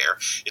standard of care.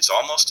 It's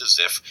almost as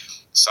if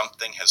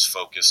something has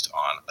focused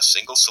on a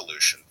single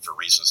solution for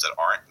reasons that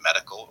aren't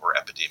medical or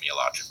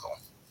epidemiological,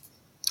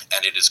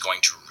 and it is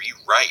going to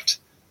rewrite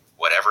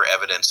whatever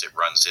evidence it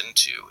runs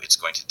into. It's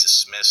going to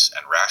dismiss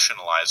and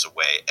rationalize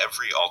away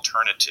every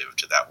alternative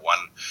to that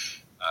one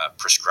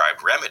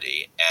prescribed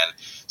remedy. And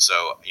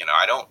so,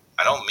 I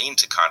don't mean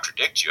to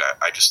contradict you.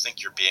 I just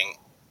think you're being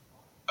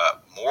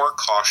more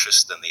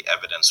cautious than the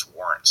evidence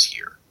warrants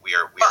here. We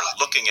are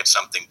looking at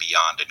something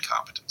beyond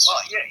incompetence.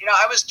 Well,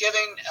 I was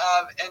giving,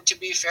 and to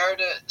be fair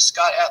to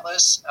Scott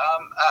Atlas,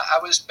 I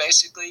was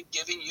basically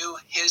giving you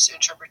his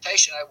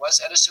interpretation. I was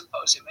at a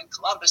symposium in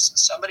Columbus, and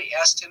somebody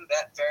asked him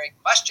that very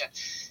question.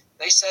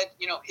 They said,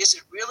 is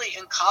it really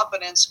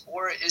incompetence,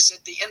 or is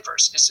it the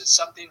inverse? Is it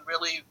something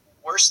really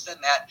worse than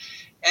that?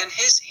 And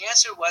his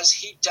answer was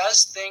he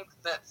does think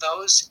that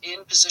those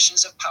in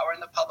positions of power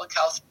in the public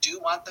health do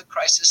want the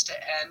crisis to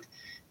end,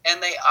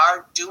 and they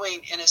are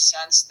doing, in a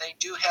sense, they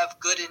do have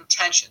good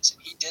intentions.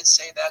 And he did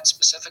say that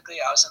specifically.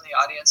 I was in the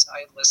audience,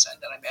 I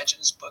listened, and I imagine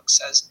his book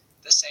says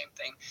the same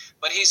thing.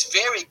 But he's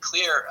very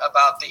clear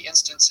about the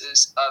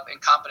instances of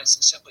incompetence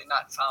and simply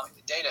not following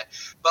the data.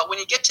 But when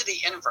you get to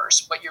the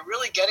inverse, what you're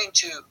really getting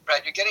to,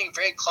 Brett, you're getting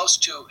very close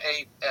to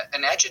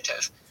an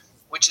adjective,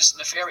 which is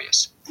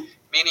nefarious.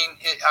 Meaning,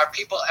 are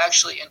people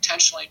actually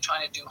intentionally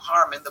trying to do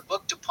harm? In the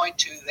book to point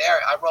to there,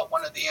 I wrote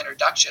one of the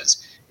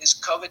introductions, is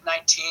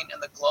COVID-19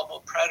 and the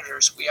Global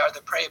Predators, We Are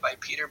the Prey by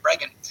Peter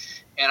Breggin.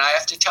 And I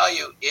have to tell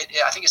you,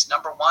 I think it's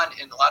number one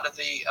in a lot of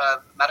the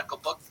medical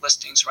book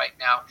listings right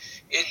now.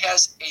 It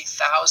has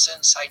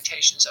 1,000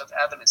 citations of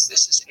evidence.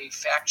 This is a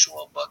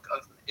factual book.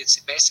 It's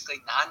basically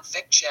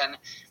nonfiction,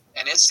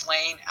 and it's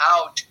laying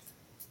out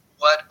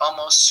what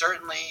almost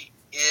certainly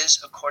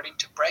is, according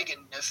to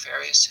Breggin,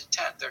 nefarious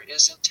intent. There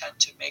is intent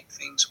to make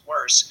things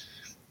worse.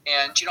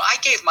 And, I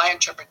gave my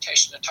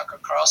interpretation to Tucker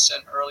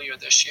Carlson earlier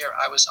this year.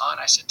 I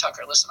said,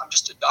 Tucker, listen, I'm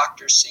just a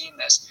doctor seeing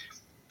this,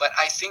 but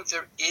I think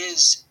there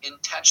is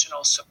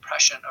intentional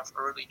suppression of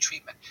early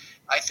treatment.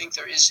 I think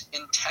there is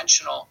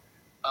intentional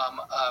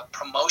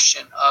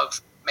promotion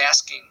of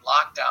masking,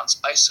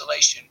 lockdowns,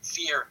 isolation,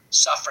 fear,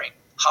 suffering,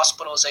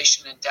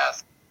 hospitalization, and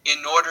death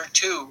in order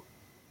to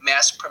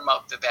mass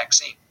promote the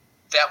vaccine.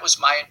 That was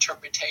my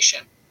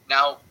interpretation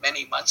now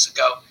many months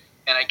ago,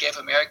 and I gave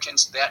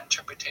Americans that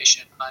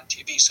interpretation on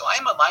TV. So I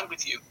am aligned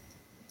with you.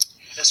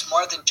 It's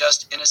more than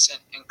just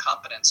innocent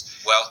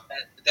incompetence. Well,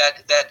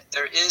 that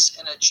there is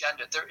an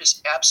agenda. There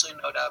is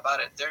absolutely no doubt about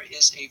it. There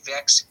is a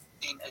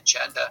vaccine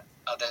agenda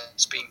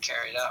that's being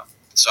carried out.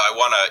 So I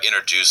want to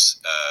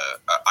introduce,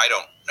 I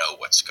don't know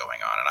what's going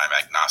on, and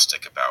I'm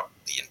agnostic about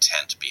the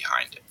intent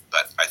behind it,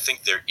 but I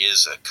think there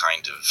is a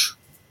kind of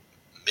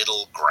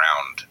middle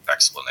ground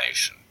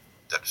explanation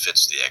that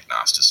fits the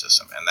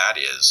agnosticism, and that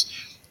is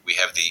we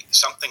have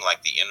something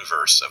like the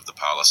inverse of the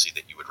policy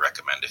that you would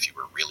recommend if you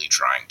were really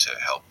trying to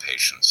help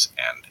patients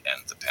and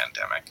end the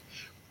pandemic.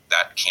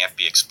 That can't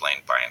be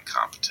explained by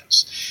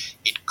incompetence.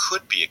 It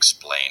could be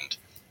explained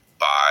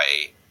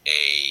by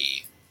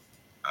a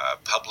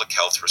public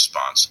health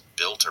response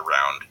built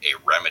around a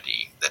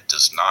remedy that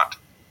does not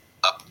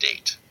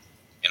update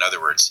In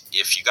other words,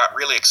 if you got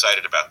really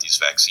excited about these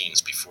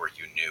vaccines before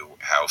you knew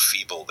how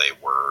feeble they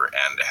were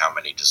and how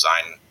many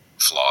design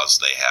flaws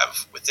they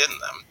have within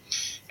them,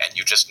 and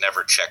you just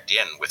never checked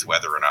in with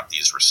whether or not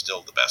these were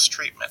still the best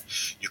treatment,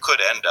 you could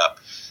end up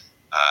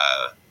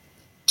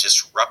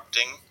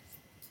disrupting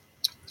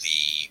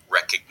the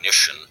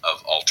recognition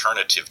of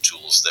alternative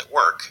tools that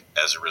work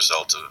as a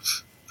result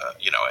of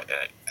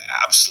an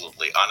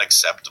absolutely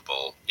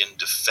unacceptable,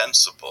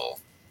 indefensible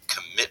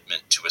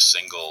commitment to a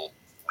single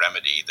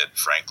remedy that,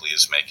 frankly,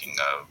 is making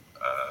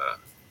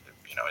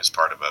is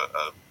part of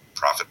a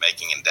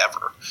profit-making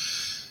endeavor.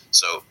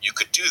 So you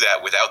could do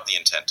that without the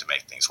intent to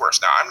make things worse.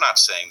 Now, I'm not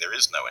saying there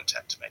is no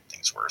intent to make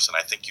things worse, and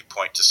I think you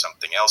point to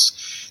something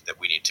else that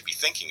we need to be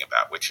thinking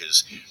about, which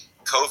is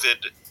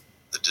COVID,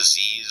 the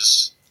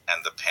disease,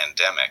 and the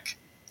pandemic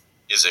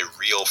is a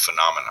real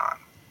phenomenon.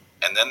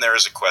 And then there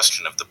is a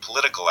question of the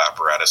political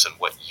apparatus and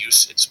what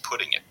use it's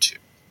putting it to.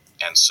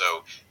 And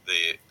so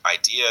the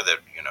idea that,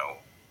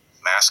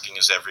 masking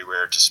is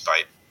everywhere,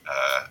 despite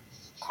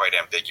quite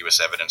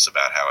ambiguous evidence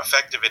about how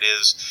effective it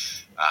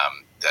is,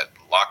 that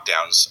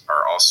lockdowns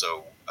are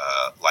also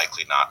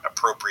likely not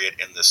appropriate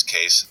in this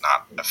case,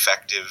 not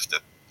effective,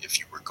 that if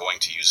you were going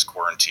to use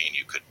quarantine,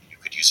 you could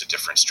use a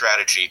different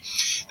strategy,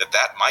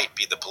 that might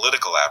be the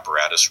political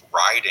apparatus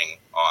riding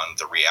on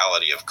the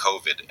reality of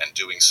COVID and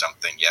doing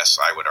something, yes,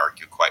 I would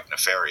argue quite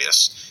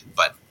nefarious,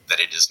 but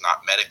that it is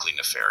not medically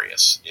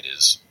nefarious. It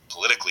is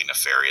politically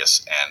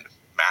nefarious and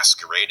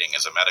masquerading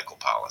as a medical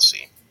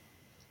policy.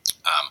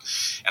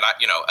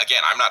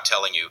 Again, I'm not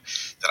telling you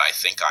that I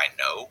think I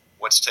know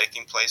what's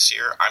taking place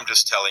here. I'm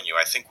just telling you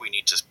I think we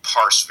need to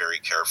parse very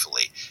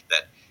carefully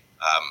that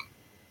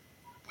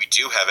we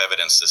do have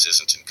evidence this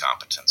isn't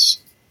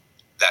incompetence.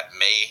 That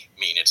may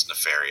mean it's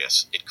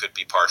nefarious. It could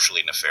be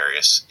partially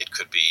nefarious. It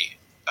could be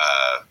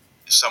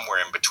somewhere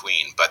in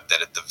between, but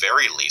that at the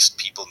very least,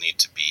 people need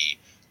to be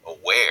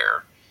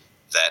aware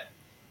that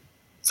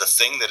the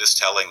thing that is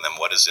telling them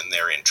what is in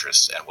their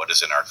interest and what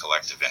is in our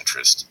collective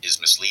interest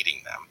is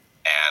misleading them.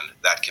 And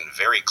that can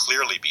very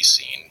clearly be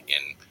seen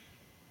in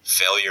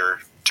failure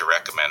to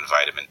recommend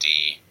vitamin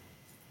D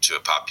to a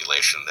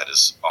population that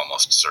is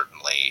almost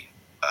certainly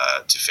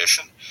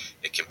deficient.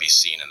 It can be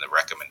seen in the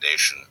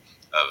recommendation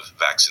of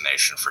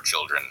vaccination for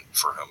children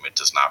for whom it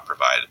does not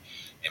provide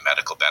a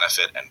medical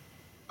benefit and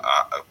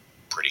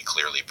pretty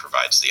clearly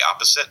provides the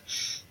opposite.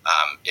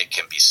 It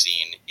can be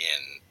seen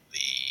in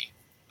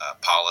the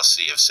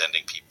policy of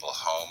sending people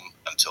home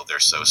until they're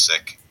so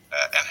sick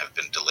and have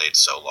been delayed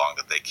so long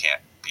that they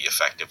can't be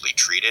effectively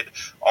treated.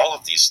 All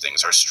of these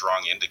things are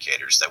strong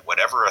indicators that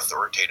whatever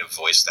authoritative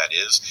voice that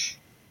is,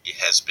 it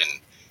has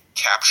been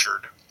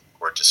captured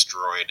or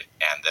destroyed,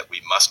 and that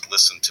we must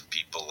listen to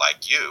people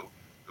like you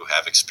who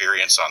have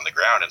experience on the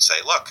ground and say,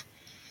 look,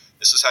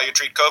 this is how you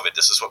treat COVID.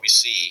 This is what we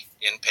see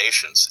in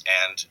patients.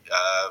 And,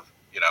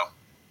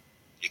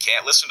 you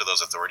can't listen to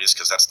those authorities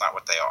because that's not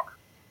what they are.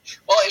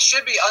 Well, it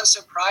should be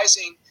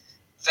unsurprising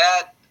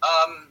that,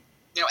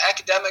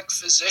 academic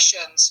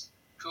physicians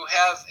who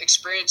have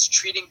experience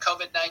treating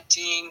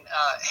COVID-19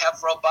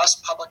 have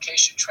robust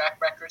publication track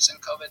records in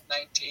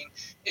COVID-19.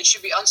 It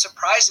should be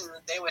unsurprising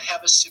that they would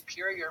have a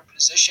superior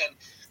position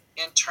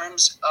in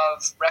terms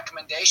of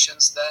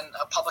recommendations than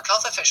a public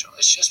health official.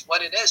 It's just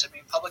what it is. I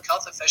mean, public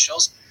health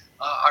officials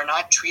are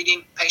not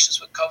treating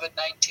patients with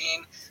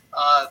COVID-19.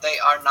 They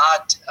are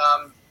not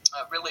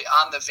really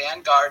on the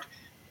vanguard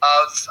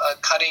of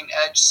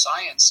cutting-edge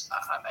science.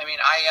 I mean,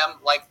 I am,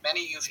 like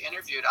many you've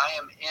interviewed, I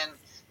am in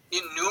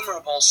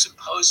innumerable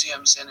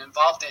symposiums and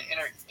involved in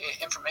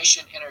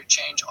information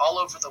interchange all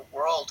over the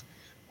world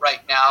right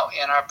now,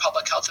 and our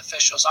public health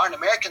officials aren't.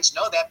 Americans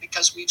know that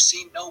because we've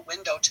seen no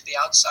window to the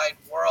outside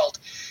world.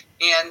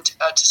 And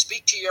to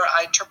speak to your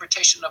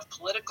interpretation of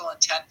political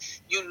intent,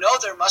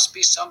 there must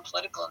be some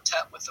political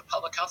intent with the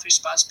public health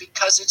response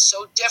because it's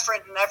so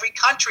different in every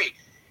country.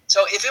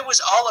 So if it was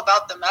all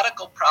about the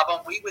medical problem,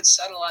 we would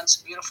settle on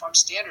some uniform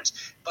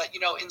standards. But,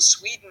 in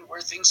Sweden,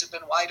 where things have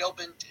been wide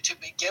open to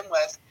begin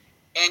with,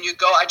 and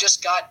I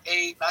just got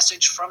a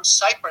message from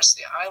Cyprus,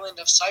 the island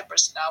of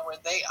Cyprus now, where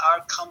they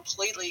are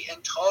completely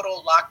in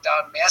total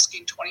lockdown,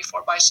 masking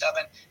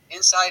 24/7,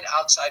 inside,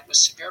 outside, with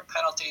severe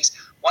penalties.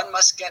 One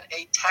must get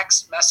a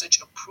text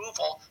message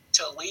approval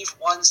to leave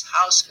one's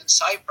house in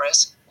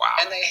Cyprus. Wow.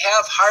 And they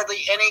have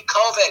hardly any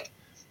COVID.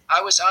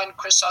 I was on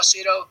Chris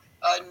Saucedo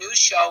news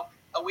show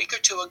a week or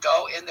two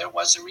ago, and there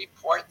was a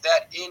report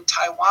that in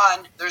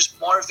Taiwan, there's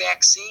more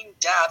vaccine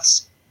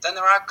deaths than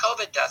there are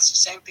COVID deaths. The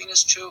same thing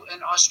is true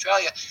in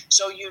Australia.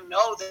 So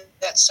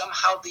that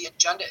somehow the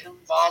agenda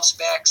involves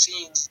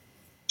vaccines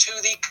to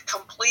the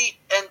complete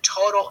and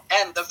total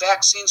end. The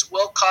vaccines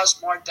will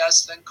cause more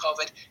deaths than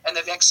COVID, and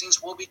the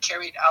vaccines will be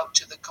carried out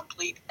to the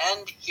complete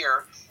end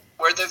here,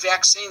 where the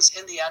vaccines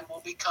in the end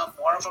will become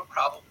more of a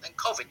problem than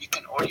COVID. You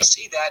can already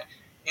see that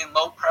in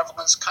low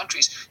prevalence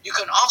countries. You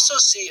can also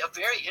see a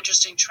very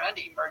interesting trend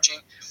emerging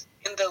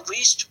in the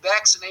least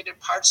vaccinated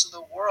parts of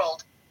the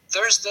world.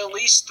 There's the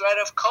least threat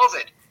of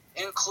COVID,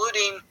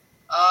 including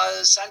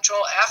Central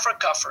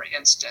Africa, for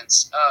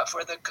instance,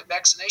 where the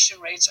vaccination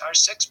rates are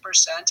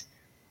 6%,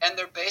 and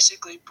they're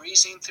basically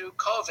breezing through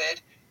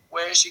COVID,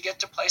 whereas you get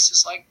to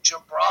places like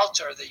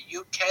Gibraltar, the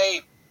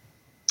UK,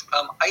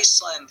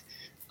 Iceland,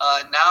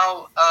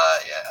 now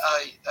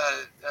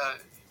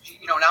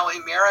now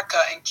America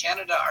and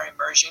Canada are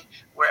emerging.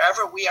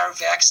 Wherever we are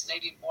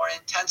vaccinating more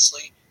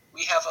intensely,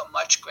 we have a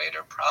much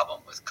greater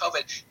problem with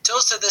COVID. Till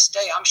to this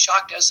day, I'm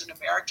shocked as an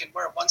American.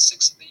 We're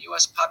 1/6 of the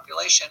U.S.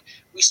 population.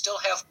 We still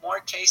have more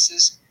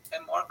cases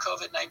and more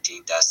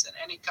COVID-19 deaths than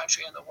any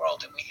country in the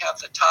world, and we have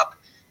the top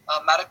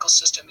medical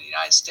system in the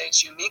United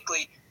States.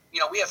 Uniquely,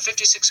 we have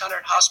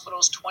 5,600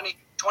 hospitals,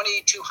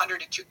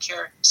 2,200 acute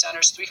care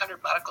centers,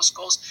 300 medical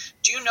schools.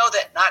 Do you know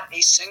that not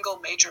a single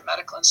major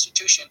medical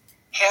institution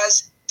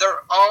has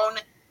their own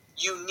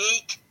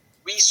unique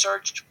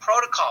research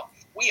protocol?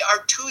 We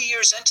are 2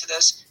 years into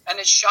this, and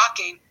it's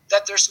shocking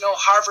that there's no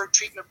Harvard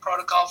treatment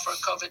protocol for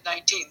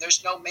COVID-19.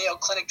 There's no Mayo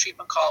Clinic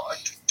treatment call or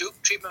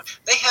Duke treatment.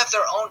 They have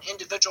their own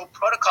individual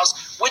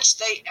protocols, which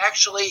they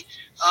actually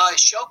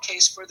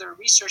showcase for their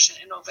research and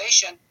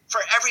innovation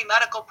for every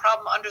medical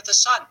problem under the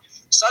sun.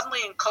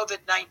 Suddenly in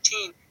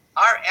COVID-19,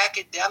 our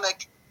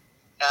academic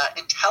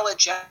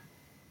intelligentsia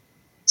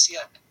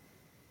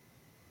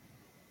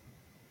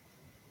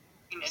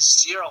is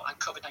zero on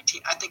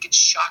COVID-19. I think it's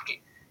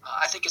shocking.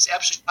 I think it's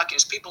absolutely shocking.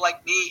 As people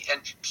like me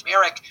and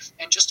Merrick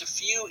and just a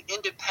few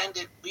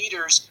independent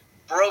leaders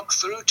broke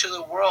through to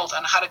the world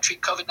on how to treat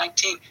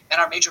COVID-19,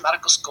 and our major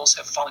medical schools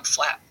have fallen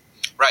flat.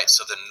 Right.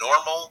 So the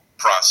normal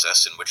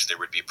process in which there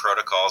would be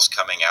protocols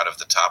coming out of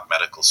the top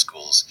medical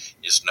schools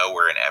is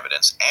nowhere in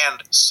evidence.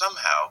 And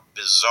somehow,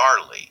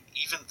 bizarrely,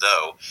 even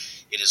though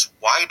it is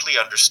widely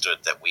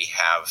understood that we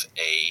have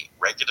a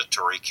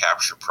regulatory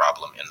capture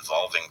problem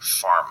involving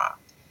pharma,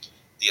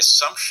 the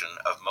assumption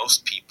of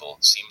most people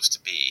seems to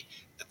be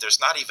that there's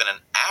not even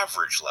an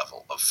average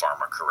level of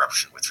pharma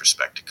corruption with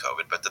respect to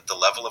COVID, but that the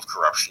level of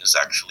corruption is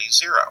actually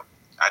zero.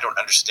 I don't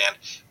understand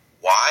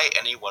why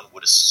anyone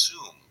would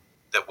assume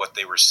that what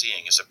they were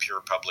seeing is a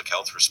pure public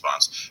health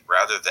response,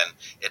 rather than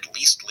at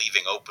least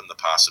leaving open the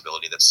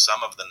possibility that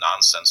some of the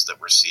nonsense that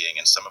we're seeing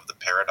and some of the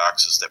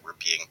paradoxes that we're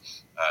being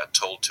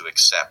told to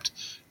accept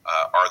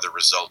are the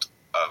result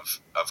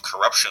of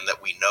corruption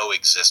that we know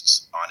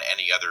exists on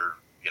any other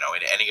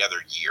in any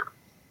other year.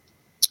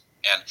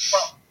 And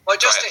well,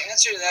 just to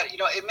answer that,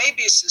 it may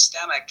be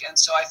systemic, and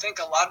so I think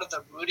a lot of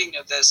the rooting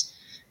of this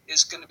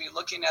is going to be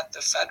looking at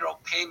the federal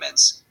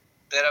payments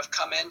that have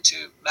come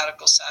into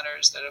medical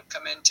centers, that have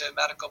come into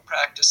medical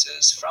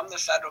practices from the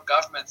federal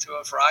government through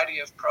a variety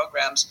of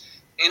programs,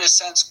 in a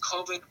sense,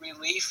 COVID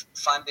relief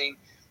funding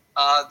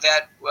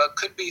that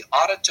could be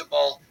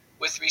auditable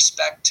with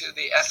respect to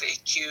the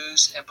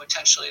FAQs and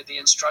potentially the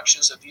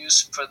instructions of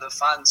use for the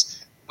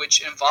funds,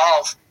 which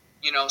involve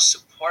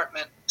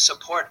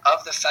support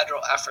of the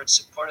federal efforts,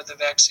 support of the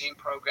vaccine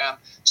program,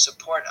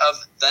 support of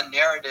the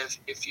narrative,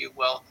 if you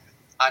will,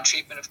 on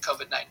treatment of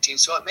COVID-19.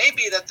 So it may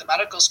be that the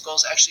medical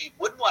schools actually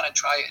would want to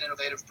try an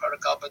innovative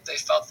protocol, but they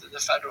felt that the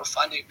federal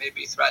funding may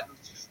be threatened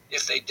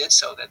if they did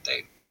so, that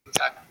they, in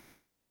fact,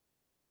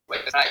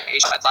 with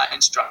NIH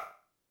guidelines,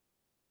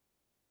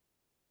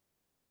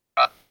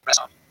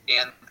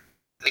 and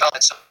they felt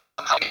that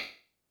somehow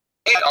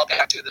it all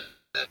back to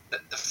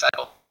the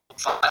federal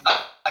fund.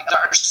 There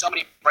are so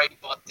many bright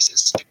people at this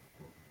institute.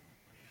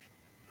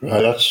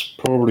 Right, that's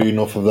probably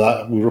enough of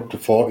that. We're up to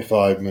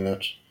 45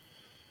 minutes,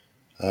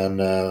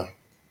 and I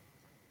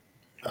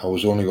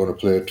was only going to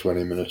play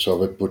 20 minutes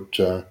of it, but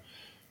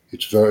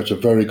it's a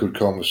very good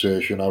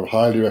conversation. I would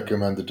highly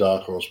recommend the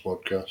Dark Horse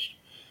podcast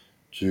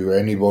to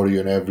anybody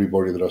and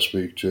everybody that I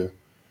speak to.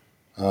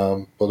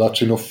 But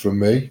that's enough from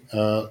me.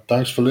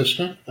 Thanks for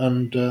listening,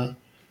 and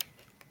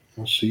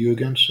I'll see you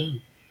again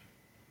soon.